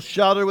people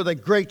shouted with a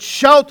great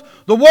shout,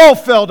 the wall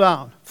fell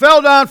down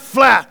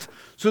flat,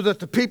 so that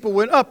the people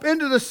went up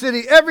into the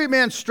city, every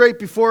man straight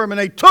before him, and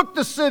they took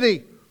the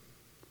city.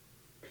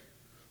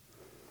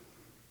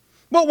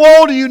 What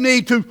wall do you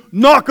need to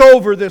knock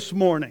over this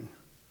morning?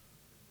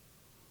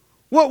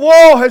 What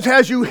wall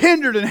has you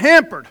hindered and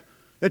hampered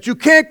that you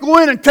can't go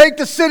in and take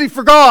the city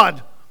for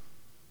God?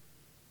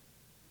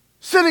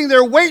 Sitting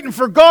there waiting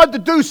for God to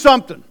do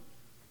something,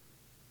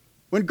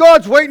 when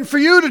God's waiting for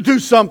you to do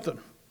something.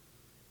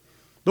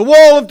 The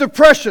wall of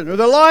depression or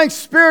the lying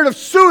spirit of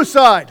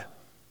suicide.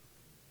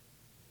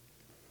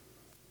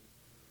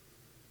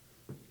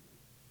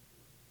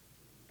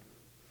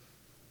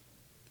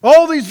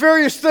 All these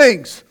various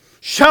things.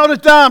 Shout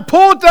it down.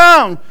 Pull it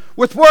down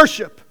with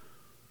worship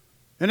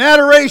and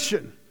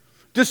adoration.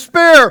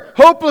 Despair,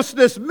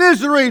 hopelessness,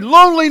 misery,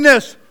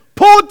 loneliness.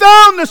 Pull it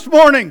down this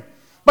morning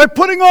by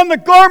putting on the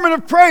garment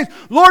of praise.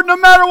 Lord, no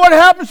matter what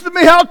happens to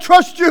me, I'll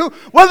trust you.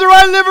 Whether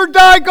I live or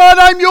die, God,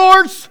 I'm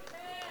yours.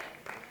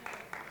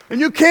 And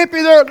you can't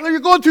be there. You're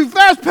going too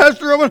fast,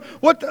 Pastor Owen.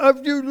 What,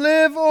 do you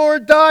live or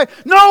die?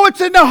 No,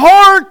 it's in the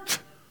heart.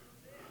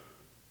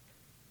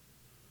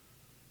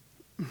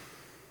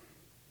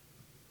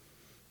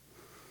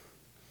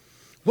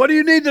 What do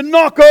you need to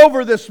knock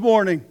over this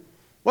morning?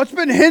 What's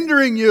been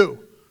hindering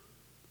you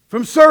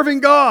from serving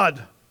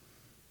God?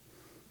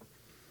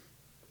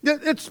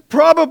 It's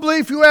probably,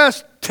 if you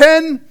ask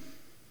 10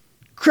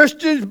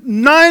 Christians,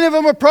 9 of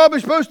them are probably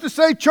supposed to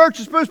say church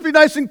is supposed to be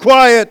nice and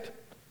quiet.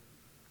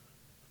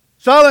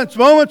 Silence,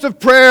 moments of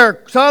prayer,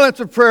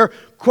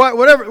 quiet,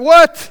 whatever.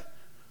 What?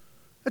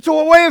 It's a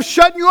way of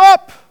shutting you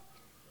up.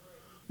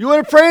 You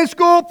want to pray in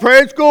school?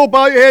 Pray in school,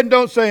 bow your head and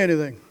don't say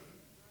anything.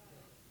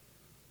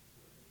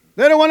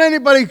 They don't want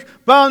anybody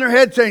bowing their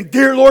head saying,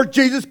 dear Lord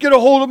Jesus, get a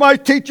hold of my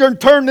teacher and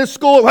turn this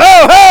school. Ho,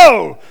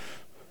 ho!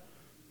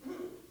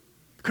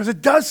 Because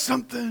it does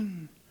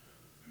something.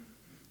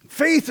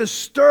 Faith is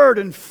stirred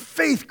and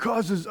faith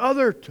causes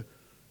others to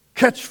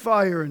catch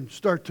fire and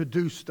start to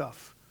do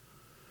stuff.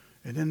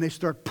 And then they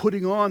start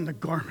putting on the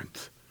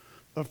garment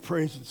of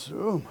praise and say,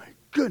 oh my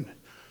goodness,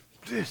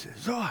 this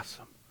is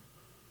awesome.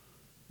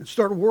 And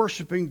start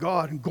worshiping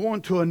God and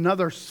going to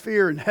another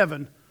sphere in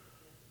heaven.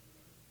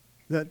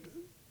 That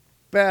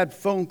bad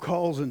phone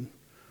calls and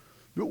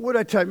what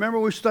I tell you, remember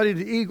we studied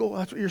the eagle?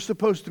 That's what you're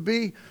supposed to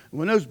be.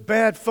 When those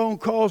bad phone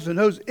calls and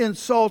those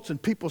insults and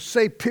people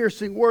say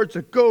piercing words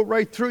that go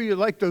right through you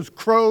like those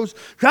crows.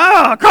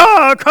 Caw,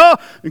 caw, caw.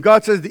 And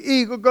God says the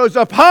eagle goes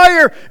up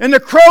higher and the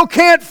crow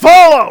can't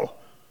follow.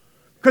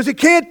 Because he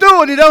can't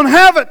do it. He don't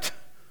have it.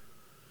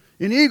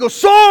 And the eagle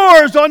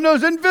soars on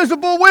those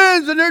invisible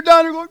winds and they're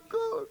down there going,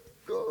 go,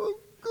 go,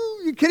 go.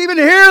 You can't even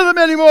hear them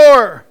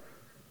anymore.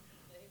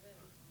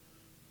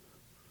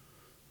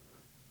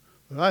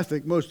 But I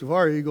think most of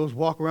our eagles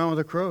walk around with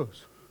the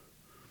crows.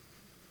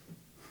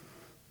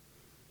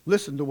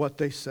 Listen to what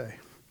they say.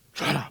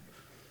 Shut up.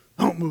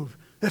 Don't move.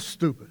 That's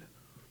stupid.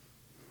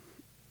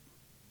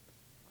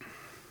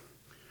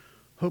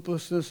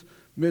 Hopelessness,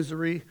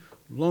 misery,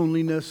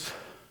 loneliness.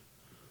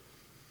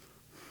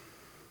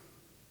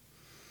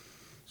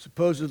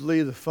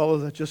 Supposedly, the fellow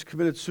that just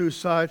committed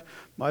suicide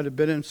might have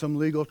been in some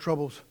legal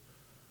troubles.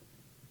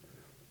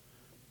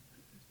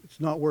 It's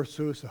not worth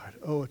suicide.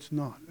 Oh, it's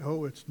not.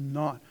 Oh, it's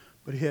not.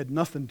 But he had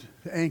nothing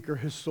to anchor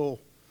his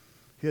soul.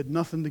 He had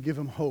nothing to give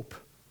him hope.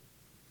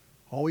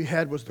 All he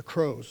had was the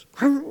crows.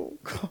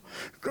 That's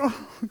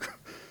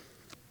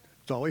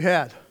all he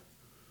had.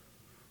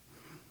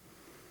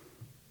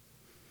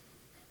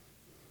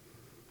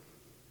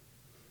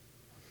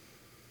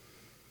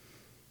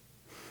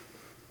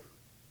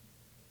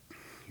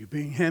 You're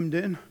being hemmed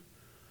in. You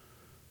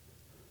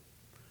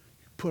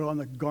put on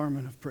the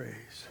garment of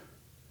praise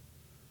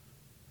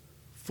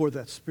for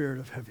that spirit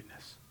of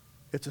heaviness.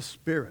 It's a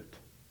spirit.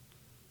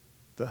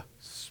 The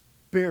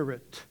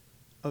spirit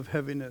of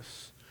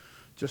heaviness.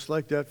 Just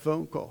like that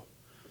phone call.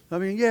 I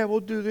mean, yeah,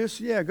 we'll do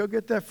this. Yeah, go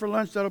get that for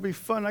lunch. That'll be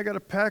fun. I got to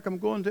pack. I'm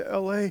going to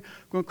L.A. I'm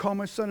going to call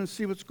my son and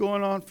see what's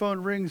going on.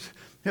 Phone rings.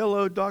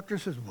 Hello, doctor.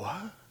 Says,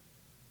 what?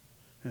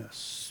 And a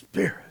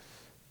spirit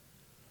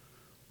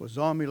was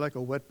on me like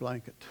a wet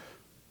blanket.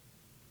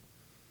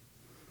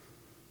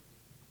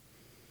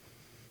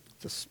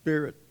 It's a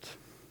spirit.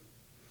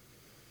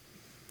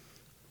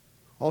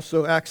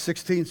 Also, Acts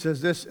 16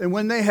 says this, and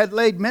when they had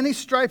laid many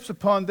stripes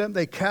upon them,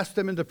 they cast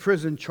them into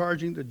prison,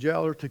 charging the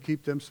jailer to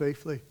keep them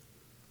safely.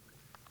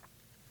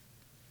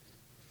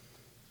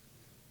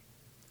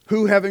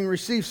 Who, having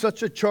received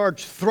such a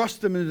charge, thrust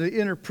them into the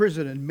inner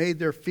prison and made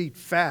their feet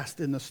fast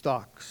in the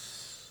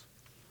stocks.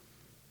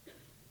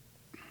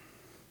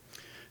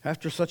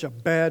 After such a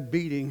bad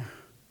beating,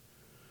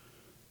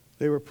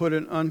 they were put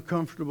in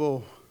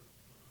uncomfortable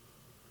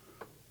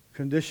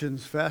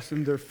conditions,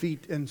 fastened their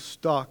feet in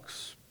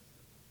stocks.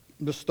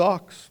 The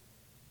stocks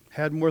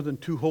had more than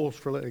 2 holes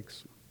for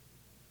legs.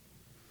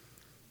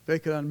 They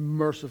could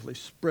unmercifully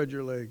spread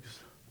your legs.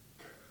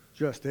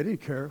 They didn't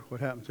care what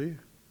happened to you.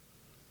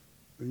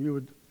 And you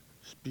would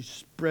be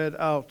spread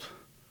out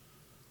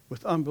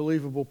with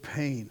unbelievable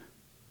pain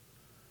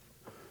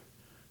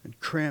and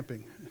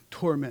cramping and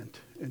torment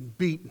and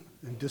beaten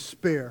and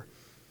despair,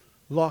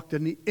 locked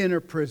in the inner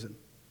prison.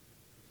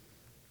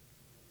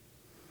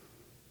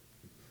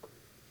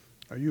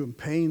 Are you in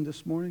pain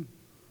this morning?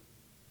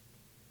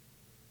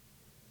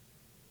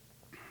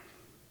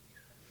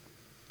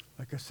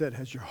 Like I said,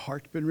 has your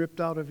heart been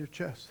ripped out of your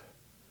chest?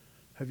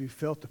 Have you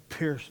felt the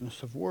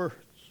piercingness of words?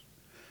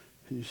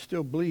 And you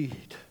still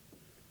bleed?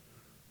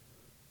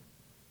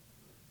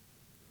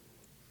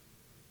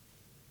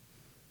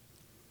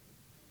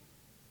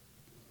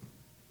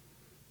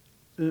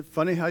 Isn't it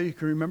funny how you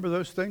can remember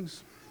those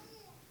things?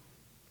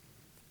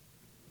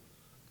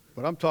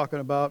 What I'm talking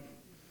about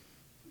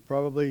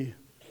probably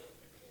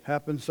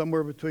happened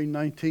somewhere between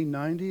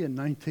 1990 and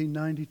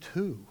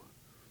 1992.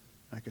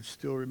 I can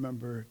still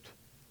remember it.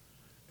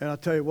 And I'll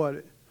tell you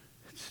what,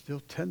 it's still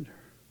tender.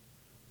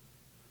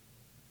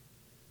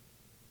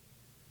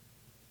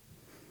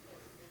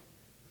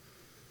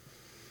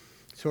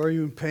 So are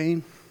you in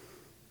pain?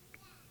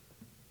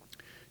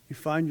 You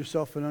find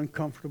yourself in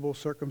uncomfortable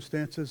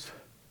circumstances?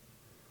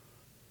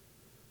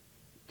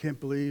 Can't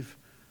believe.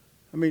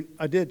 I mean,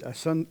 I did. I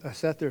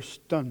sat there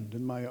stunned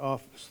in my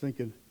office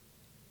thinking,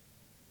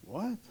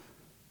 what?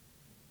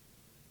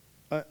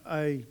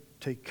 I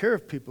take care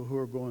of people who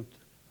are going,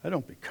 I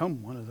don't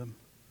become one of them.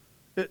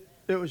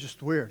 It was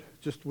just weird.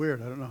 Just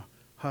weird. I don't know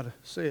how to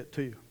say it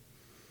to you.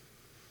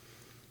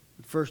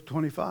 Verse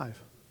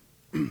 25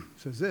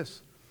 says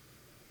this.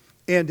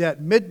 And at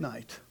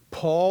midnight,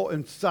 Paul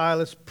and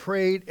Silas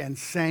prayed and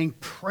sang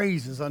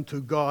praises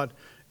unto God,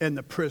 and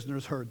the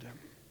prisoners heard them.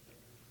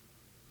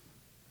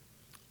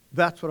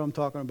 That's what I'm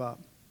talking about.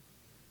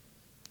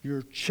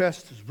 Your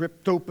chest is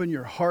ripped open.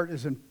 Your heart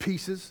is in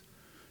pieces.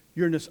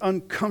 You're in this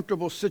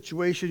uncomfortable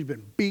situation. You've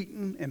been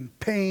beaten, in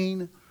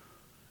pain.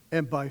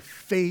 And by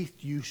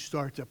faith, you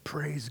start to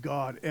praise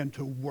God and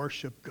to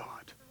worship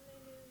God.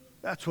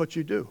 That's what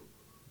you do.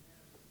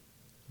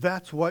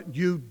 That's what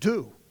you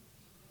do.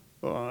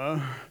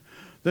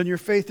 Then your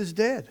faith is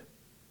dead.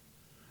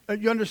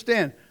 You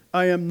understand,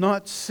 I am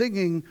not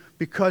singing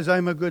because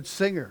I'm a good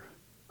singer.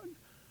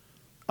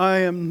 I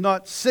am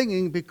not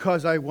singing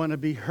because I want to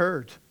be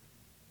heard.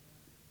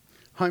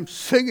 I'm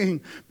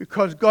singing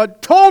because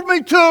God told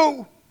me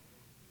to.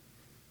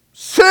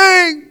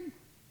 Sing,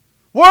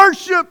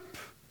 worship.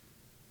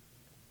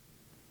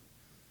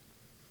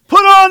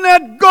 Put on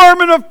that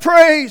garment of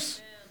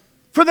praise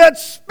for that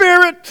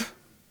spirit.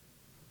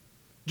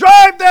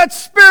 Drive that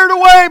spirit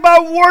away by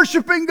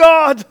worshiping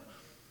God.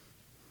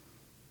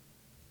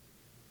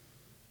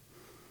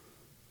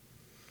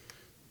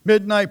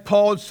 Midnight,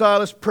 Paul and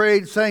Silas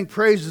prayed, sang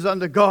praises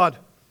unto God.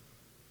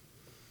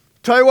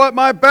 Tell you what,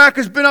 my back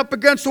has been up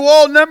against the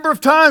wall a number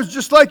of times,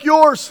 just like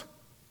yours.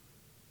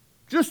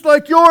 Just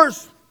like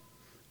yours.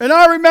 And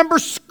I remember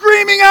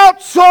screaming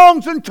out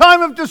songs in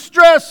time of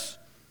distress.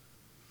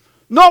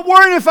 Not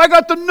worrying if I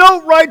got the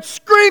note right,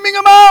 screaming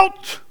them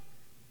out.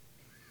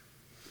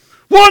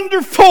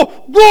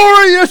 Wonderful,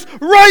 glorious,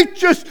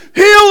 righteous,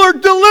 healer,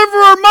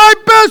 deliverer, my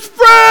best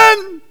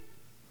friend.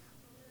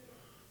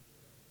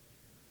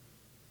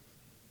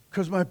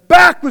 Because my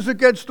back was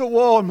against the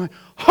wall and my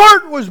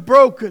heart was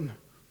broken.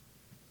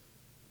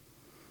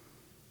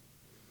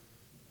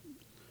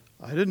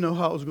 I didn't know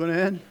how it was going to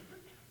end.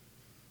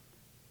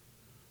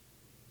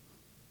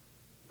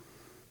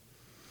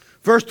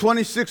 Verse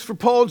 26 for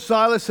Paul and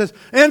Silas says,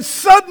 and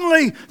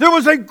suddenly there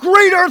was a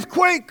great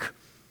earthquake,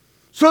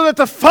 so that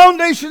the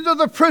foundations of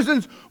the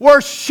prisons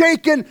were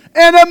shaken,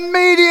 and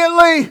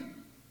immediately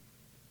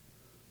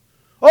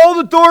all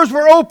the doors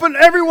were open,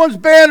 everyone's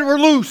bands were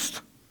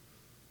loosed.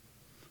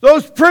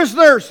 Those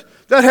prisoners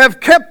that have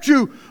kept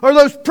you, or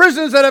those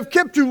prisons that have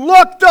kept you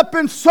locked up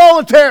in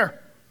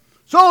solitaire.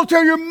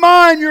 Solitaire, your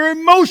mind, your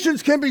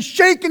emotions can be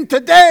shaken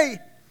today,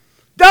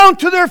 down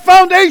to their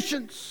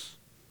foundations.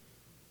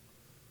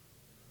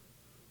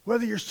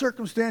 Whether your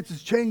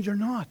circumstances change or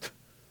not.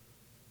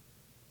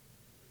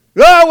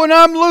 Oh, when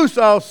I'm loose,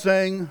 I'll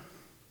sing.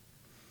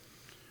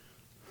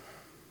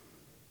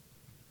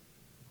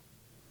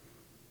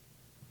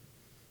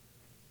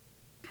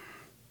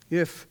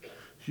 If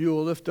you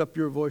will lift up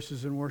your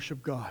voices and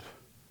worship God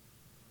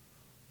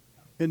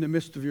in the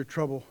midst of your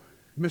trouble,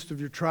 midst of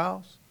your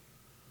trials,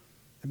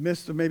 in the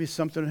midst of maybe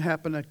something that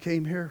happened that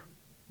came here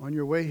on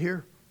your way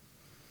here.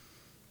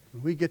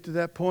 When we get to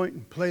that point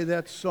and play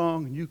that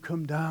song and you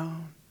come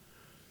down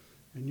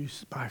and you,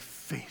 by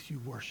faith, you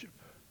worship.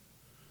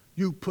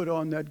 You put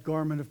on that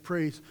garment of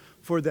praise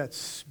for that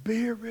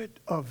spirit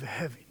of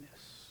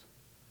heaviness.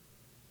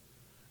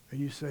 And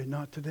you say,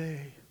 not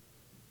today.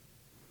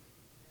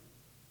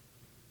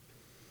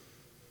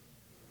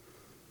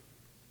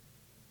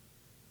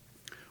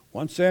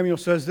 1 Samuel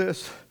says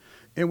this,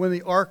 and when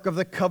the ark of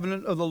the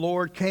covenant of the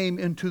Lord came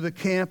into the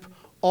camp,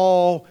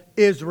 all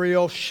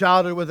Israel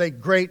shouted with a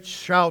great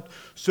shout,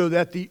 so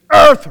that the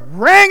earth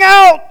rang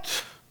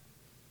out.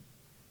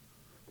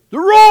 The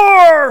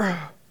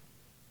roar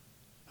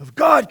of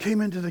God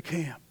came into the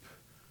camp,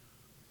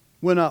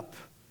 went up.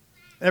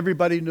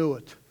 Everybody knew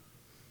it.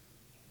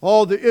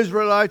 All the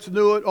Israelites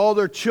knew it. All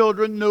their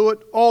children knew it.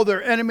 All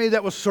their enemy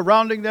that was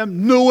surrounding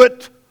them knew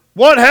it.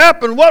 What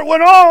happened? What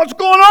went on? What's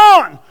going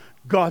on?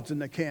 God's in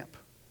the camp.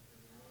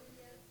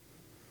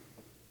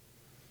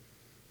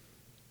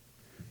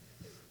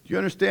 Do you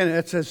understand it?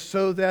 It says,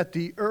 so that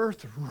the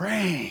earth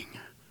rang.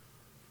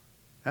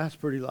 That's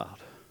pretty loud.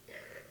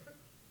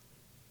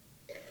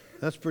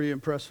 That's pretty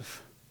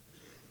impressive.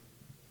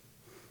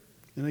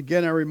 And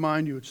again, I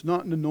remind you, it's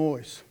not in the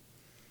noise.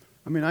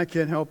 I mean, I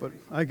can't help it.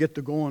 I get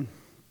to going.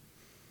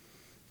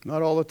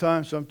 Not all the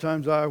time.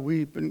 Sometimes I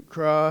weep and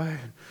cry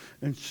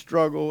and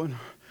struggle and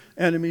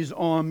enemies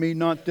on me.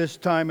 Not this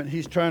time. And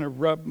he's trying to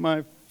rub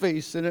my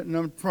face in it. And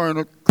I'm trying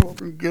to go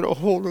and get a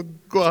hold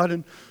of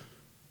God.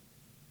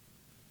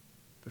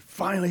 But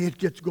finally it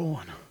gets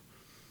going.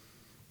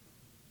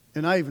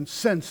 And I even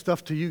send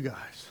stuff to you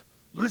guys.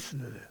 Listen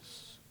to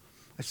this.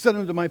 I send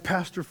them to my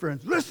pastor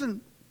friends.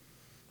 Listen.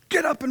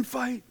 Get up and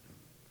fight.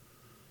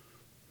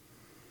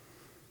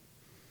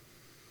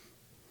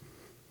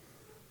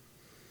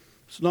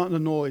 It's not in the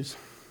noise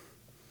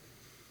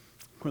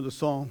or the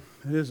song.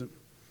 It isn't.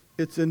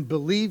 It's in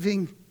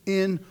believing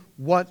in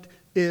what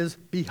is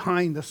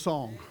behind the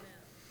song.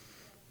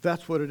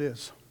 That's what it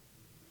is.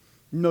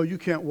 No, you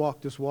can't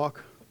walk this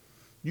walk.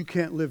 You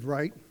can't live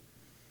right.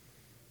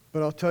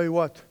 But I'll tell you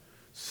what,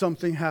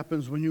 something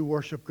happens when you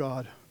worship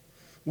God.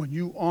 When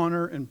you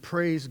honor and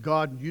praise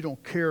God, you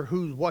don't care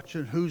who's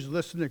watching, who's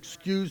listening.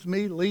 Excuse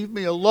me, leave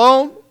me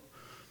alone.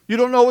 You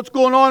don't know what's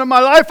going on in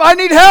my life. I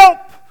need help.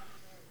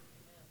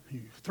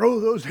 You throw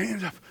those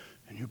hands up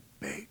and you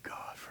beg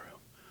God for help.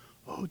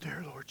 Oh,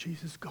 dear Lord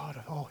Jesus, God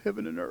of all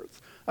heaven and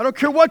earth. I don't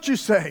care what you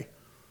say. It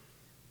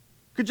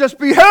could just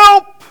be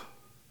help.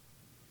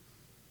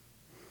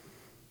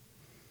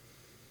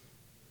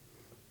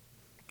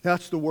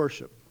 That's the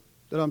worship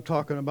that I'm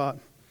talking about.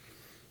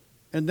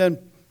 And then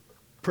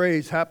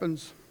praise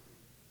happens.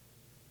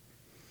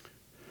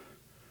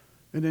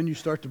 And then you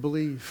start to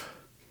believe.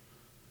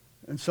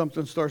 And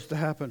something starts to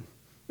happen.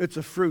 It's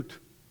a fruit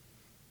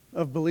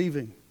of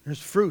believing. There's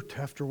fruit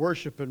after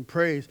worship and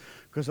praise.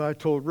 Because I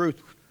told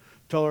Ruth,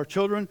 tell our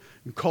children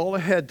and call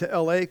ahead to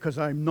LA because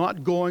I'm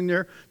not going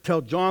there.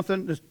 Tell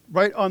Jonathan just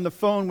right on the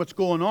phone what's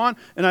going on.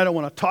 And I don't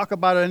want to talk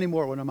about it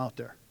anymore when I'm out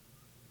there.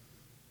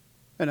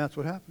 And that's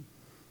what happened.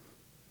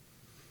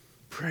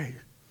 Pray.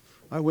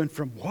 I went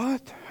from,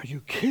 what? Are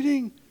you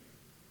kidding?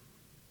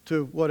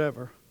 To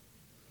whatever.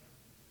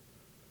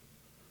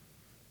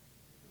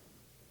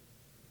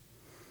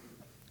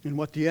 And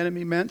what the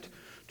enemy meant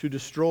to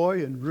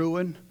destroy and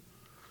ruin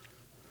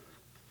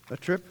a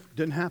trip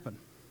didn't happen.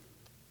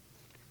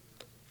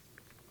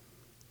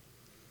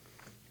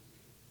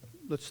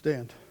 Let's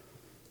stand.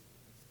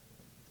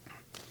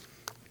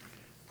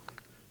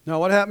 Now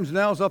what happens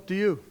now is up to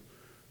you.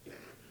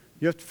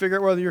 You have to figure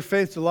out whether your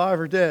faith's alive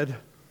or dead.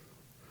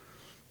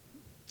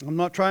 I'm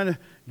not trying to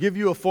give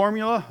you a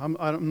formula.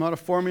 I'm not a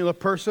formula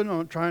person. I'm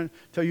not trying to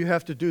tell you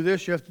have to do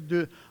this, you have to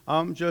do it.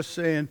 I'm just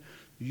saying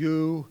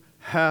you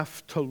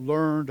have to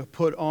learn to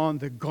put on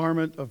the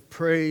garment of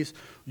praise.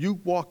 You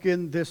walk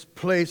in this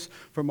place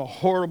from a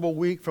horrible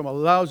week, from a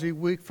lousy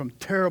week, from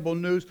terrible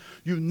news.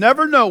 You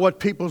never know what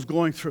people's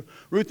going through.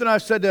 Ruth and I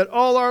have said that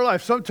all our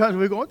life. Sometimes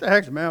we go, what the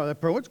heck's the matter with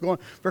that person? What's going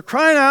on? For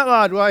crying out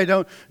loud, well, I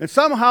don't. And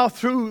somehow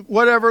through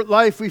whatever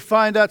life we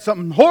find out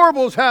something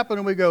horrible has happened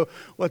and we go,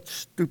 what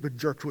stupid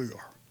jerks we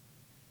are.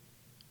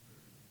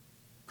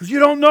 Because you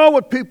don't know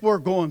what people are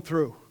going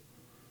through.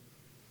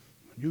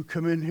 You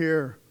come in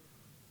here,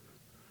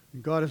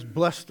 and God has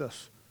blessed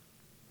us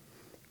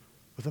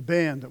with a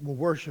band that will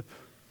worship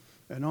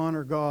and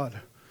honor God.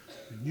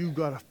 And you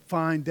got to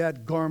find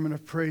that garment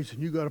of praise,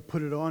 and you got to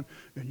put it on,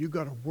 and you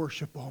got to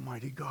worship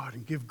Almighty God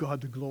and give God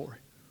the glory.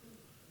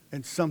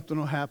 And something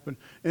will happen,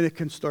 and it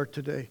can start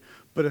today,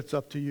 but it's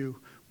up to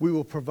you. We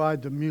will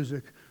provide the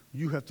music.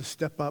 You have to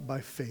step out by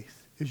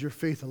faith. Is your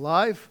faith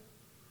alive?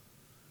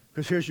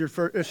 Because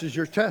this is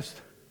your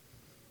test.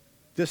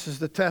 This is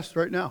the test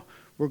right now.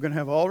 We're going to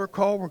have altar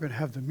call. We're going to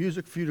have the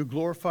music for you to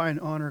glorify and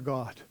honor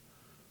God.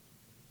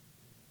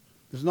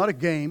 This is not a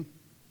game.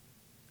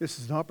 This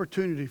is an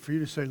opportunity for you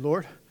to say,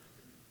 Lord,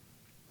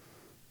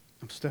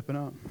 I'm stepping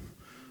out.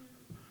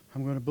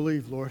 I'm going to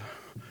believe, Lord.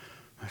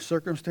 My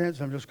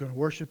circumstance, I'm just going to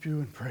worship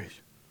you and praise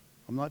you.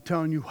 I'm not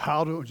telling you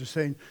how to. I'm just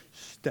saying,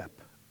 step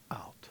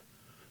out.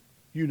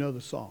 You know the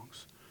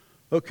songs.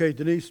 Okay,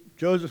 Denise,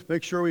 Joseph,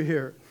 make sure we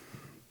hear it.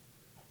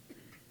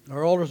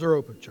 Our altars are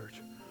open,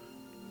 church.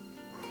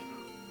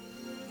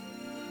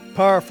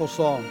 Powerful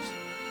songs.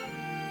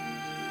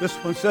 This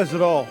one says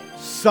it all.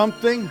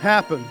 Something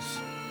happens.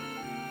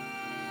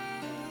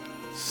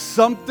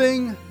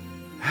 Something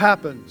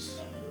happens.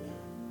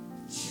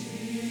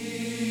 Jesus,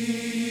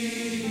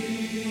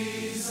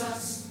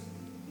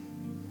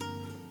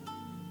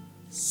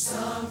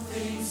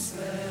 something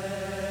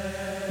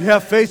special. You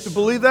have faith to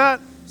believe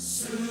that?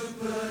 Soon